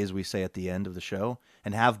catchphrase we say at the end of the show,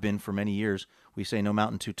 and have been for many years. We say no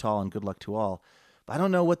mountain too tall and good luck to all. But I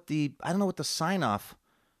don't know what the sign off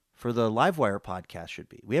for the Livewire podcast should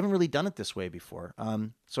be. We haven't really done it this way before.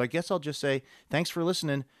 So I guess I'll just say thanks for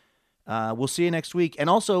listening. We'll see you next week.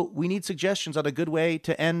 And also, we need suggestions on a good way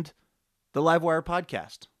to end the Livewire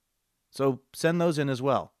podcast. So send those in as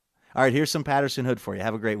well. All right, here's some Patterson Hood for you.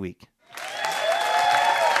 Have a great week.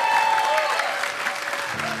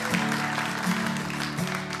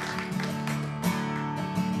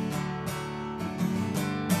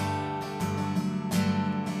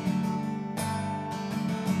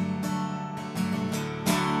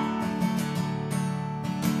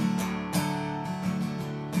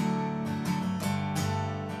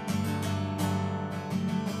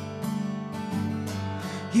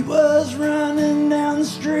 He was running down the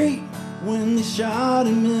street when they shot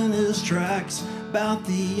him in his tracks. About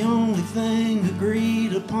the only thing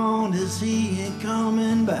agreed upon is he ain't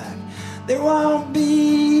coming back. There won't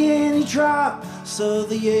be any trial, so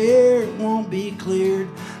the air won't be cleared.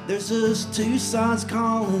 There's just two sides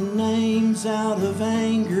calling names out of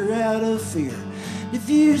anger, out of fear. If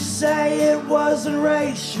you say it wasn't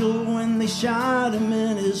racial when they shot him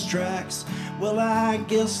in his tracks, well, I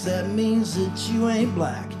guess that means that you ain't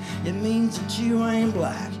black. It means that you ain't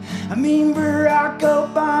black. I mean, Barack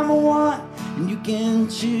Obama won, and you can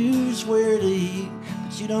choose where to eat,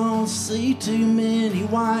 but you don't see too many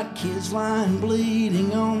white kids lying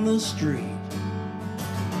bleeding on the street.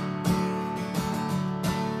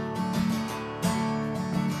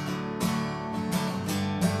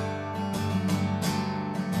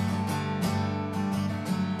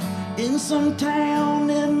 In some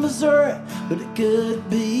town in Missouri, but it could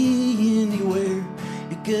be anywhere.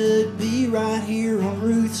 It could be right here on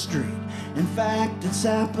Ruth Street. In fact, it's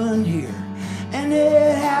happened here. And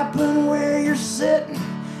it happened where you're sitting,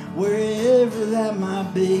 wherever that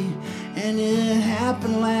might be. And it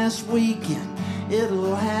happened last weekend.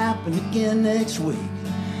 It'll happen again next week.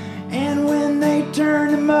 And when they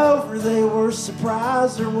turned him over, they were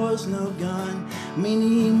surprised there was no gun. I mean,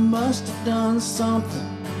 he must have done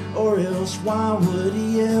something, or else why would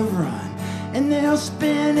he have run? And they'll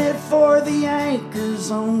spin it for the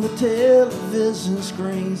anchors on the television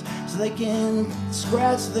screens, so they can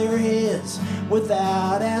scratch their heads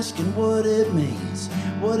without asking what it means,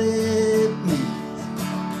 what it means.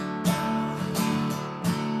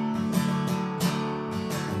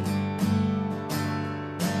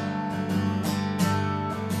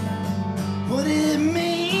 What it means.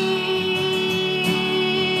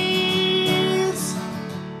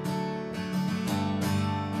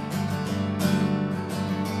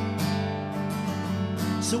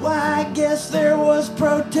 So I guess there was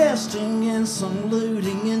protesting and some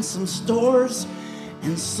looting in some stores,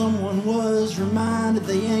 and someone was reminded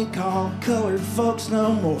they ain't called colored folks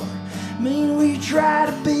no more. I mean, we try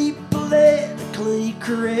to be politically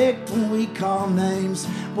correct when we call names.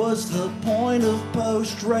 What's the point of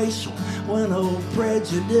post-racial when old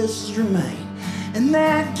prejudices remain? And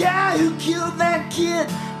that guy who killed that kid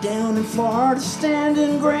down in Florida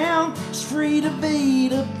standing ground is free to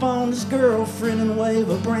beat up on his girlfriend and wave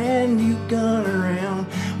a brand new gun around,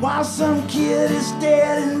 while some kid is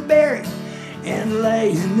dead and buried and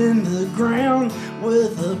laying in the ground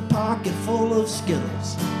with a pocket full of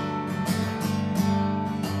Skittles.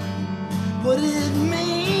 What it means.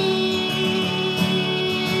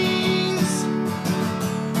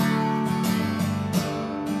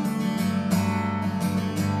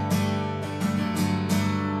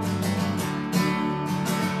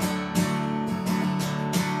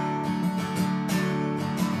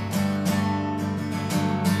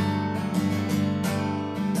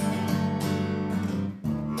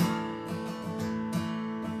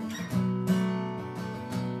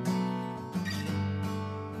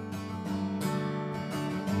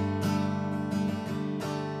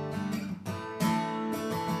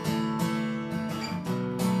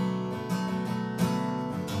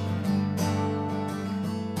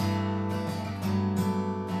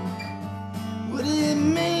 What it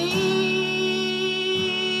means.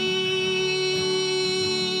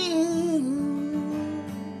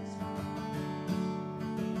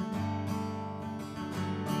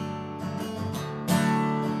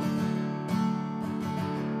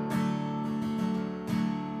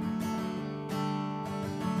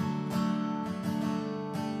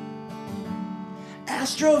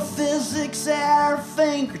 Astrophysics at our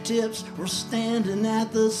fingertips. We're standing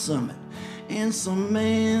at the summit. And some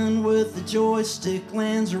man with a joystick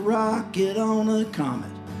lands a rocket on a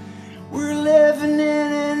comet. We're living in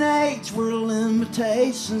an age where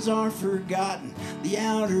limitations are forgotten. The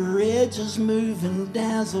outer edges move and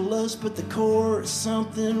dazzle us, but the core is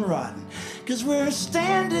something rotten. 'Cause we're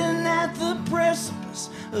standing at the precipice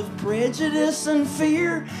of prejudice and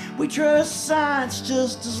fear. We trust science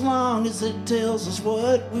just as long as it tells us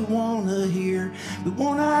what we want to hear. We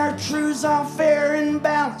want our truths all fair and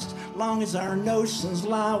balanced, long as our notions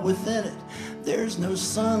lie within it. There's no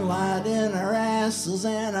sunlight in our asses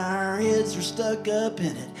and our heads are stuck up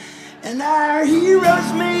in it. And our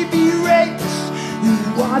heroes may be rapists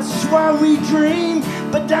who watch us while we dream,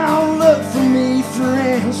 but don't look for me for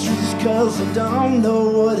answers, 'cause I don't know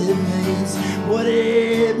what it means, what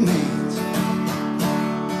it means.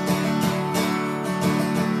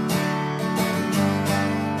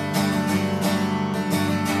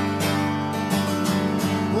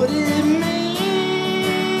 What it means.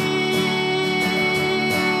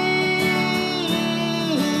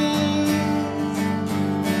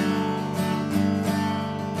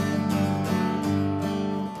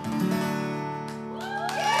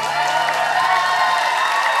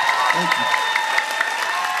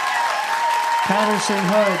 Patterson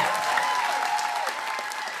Hood.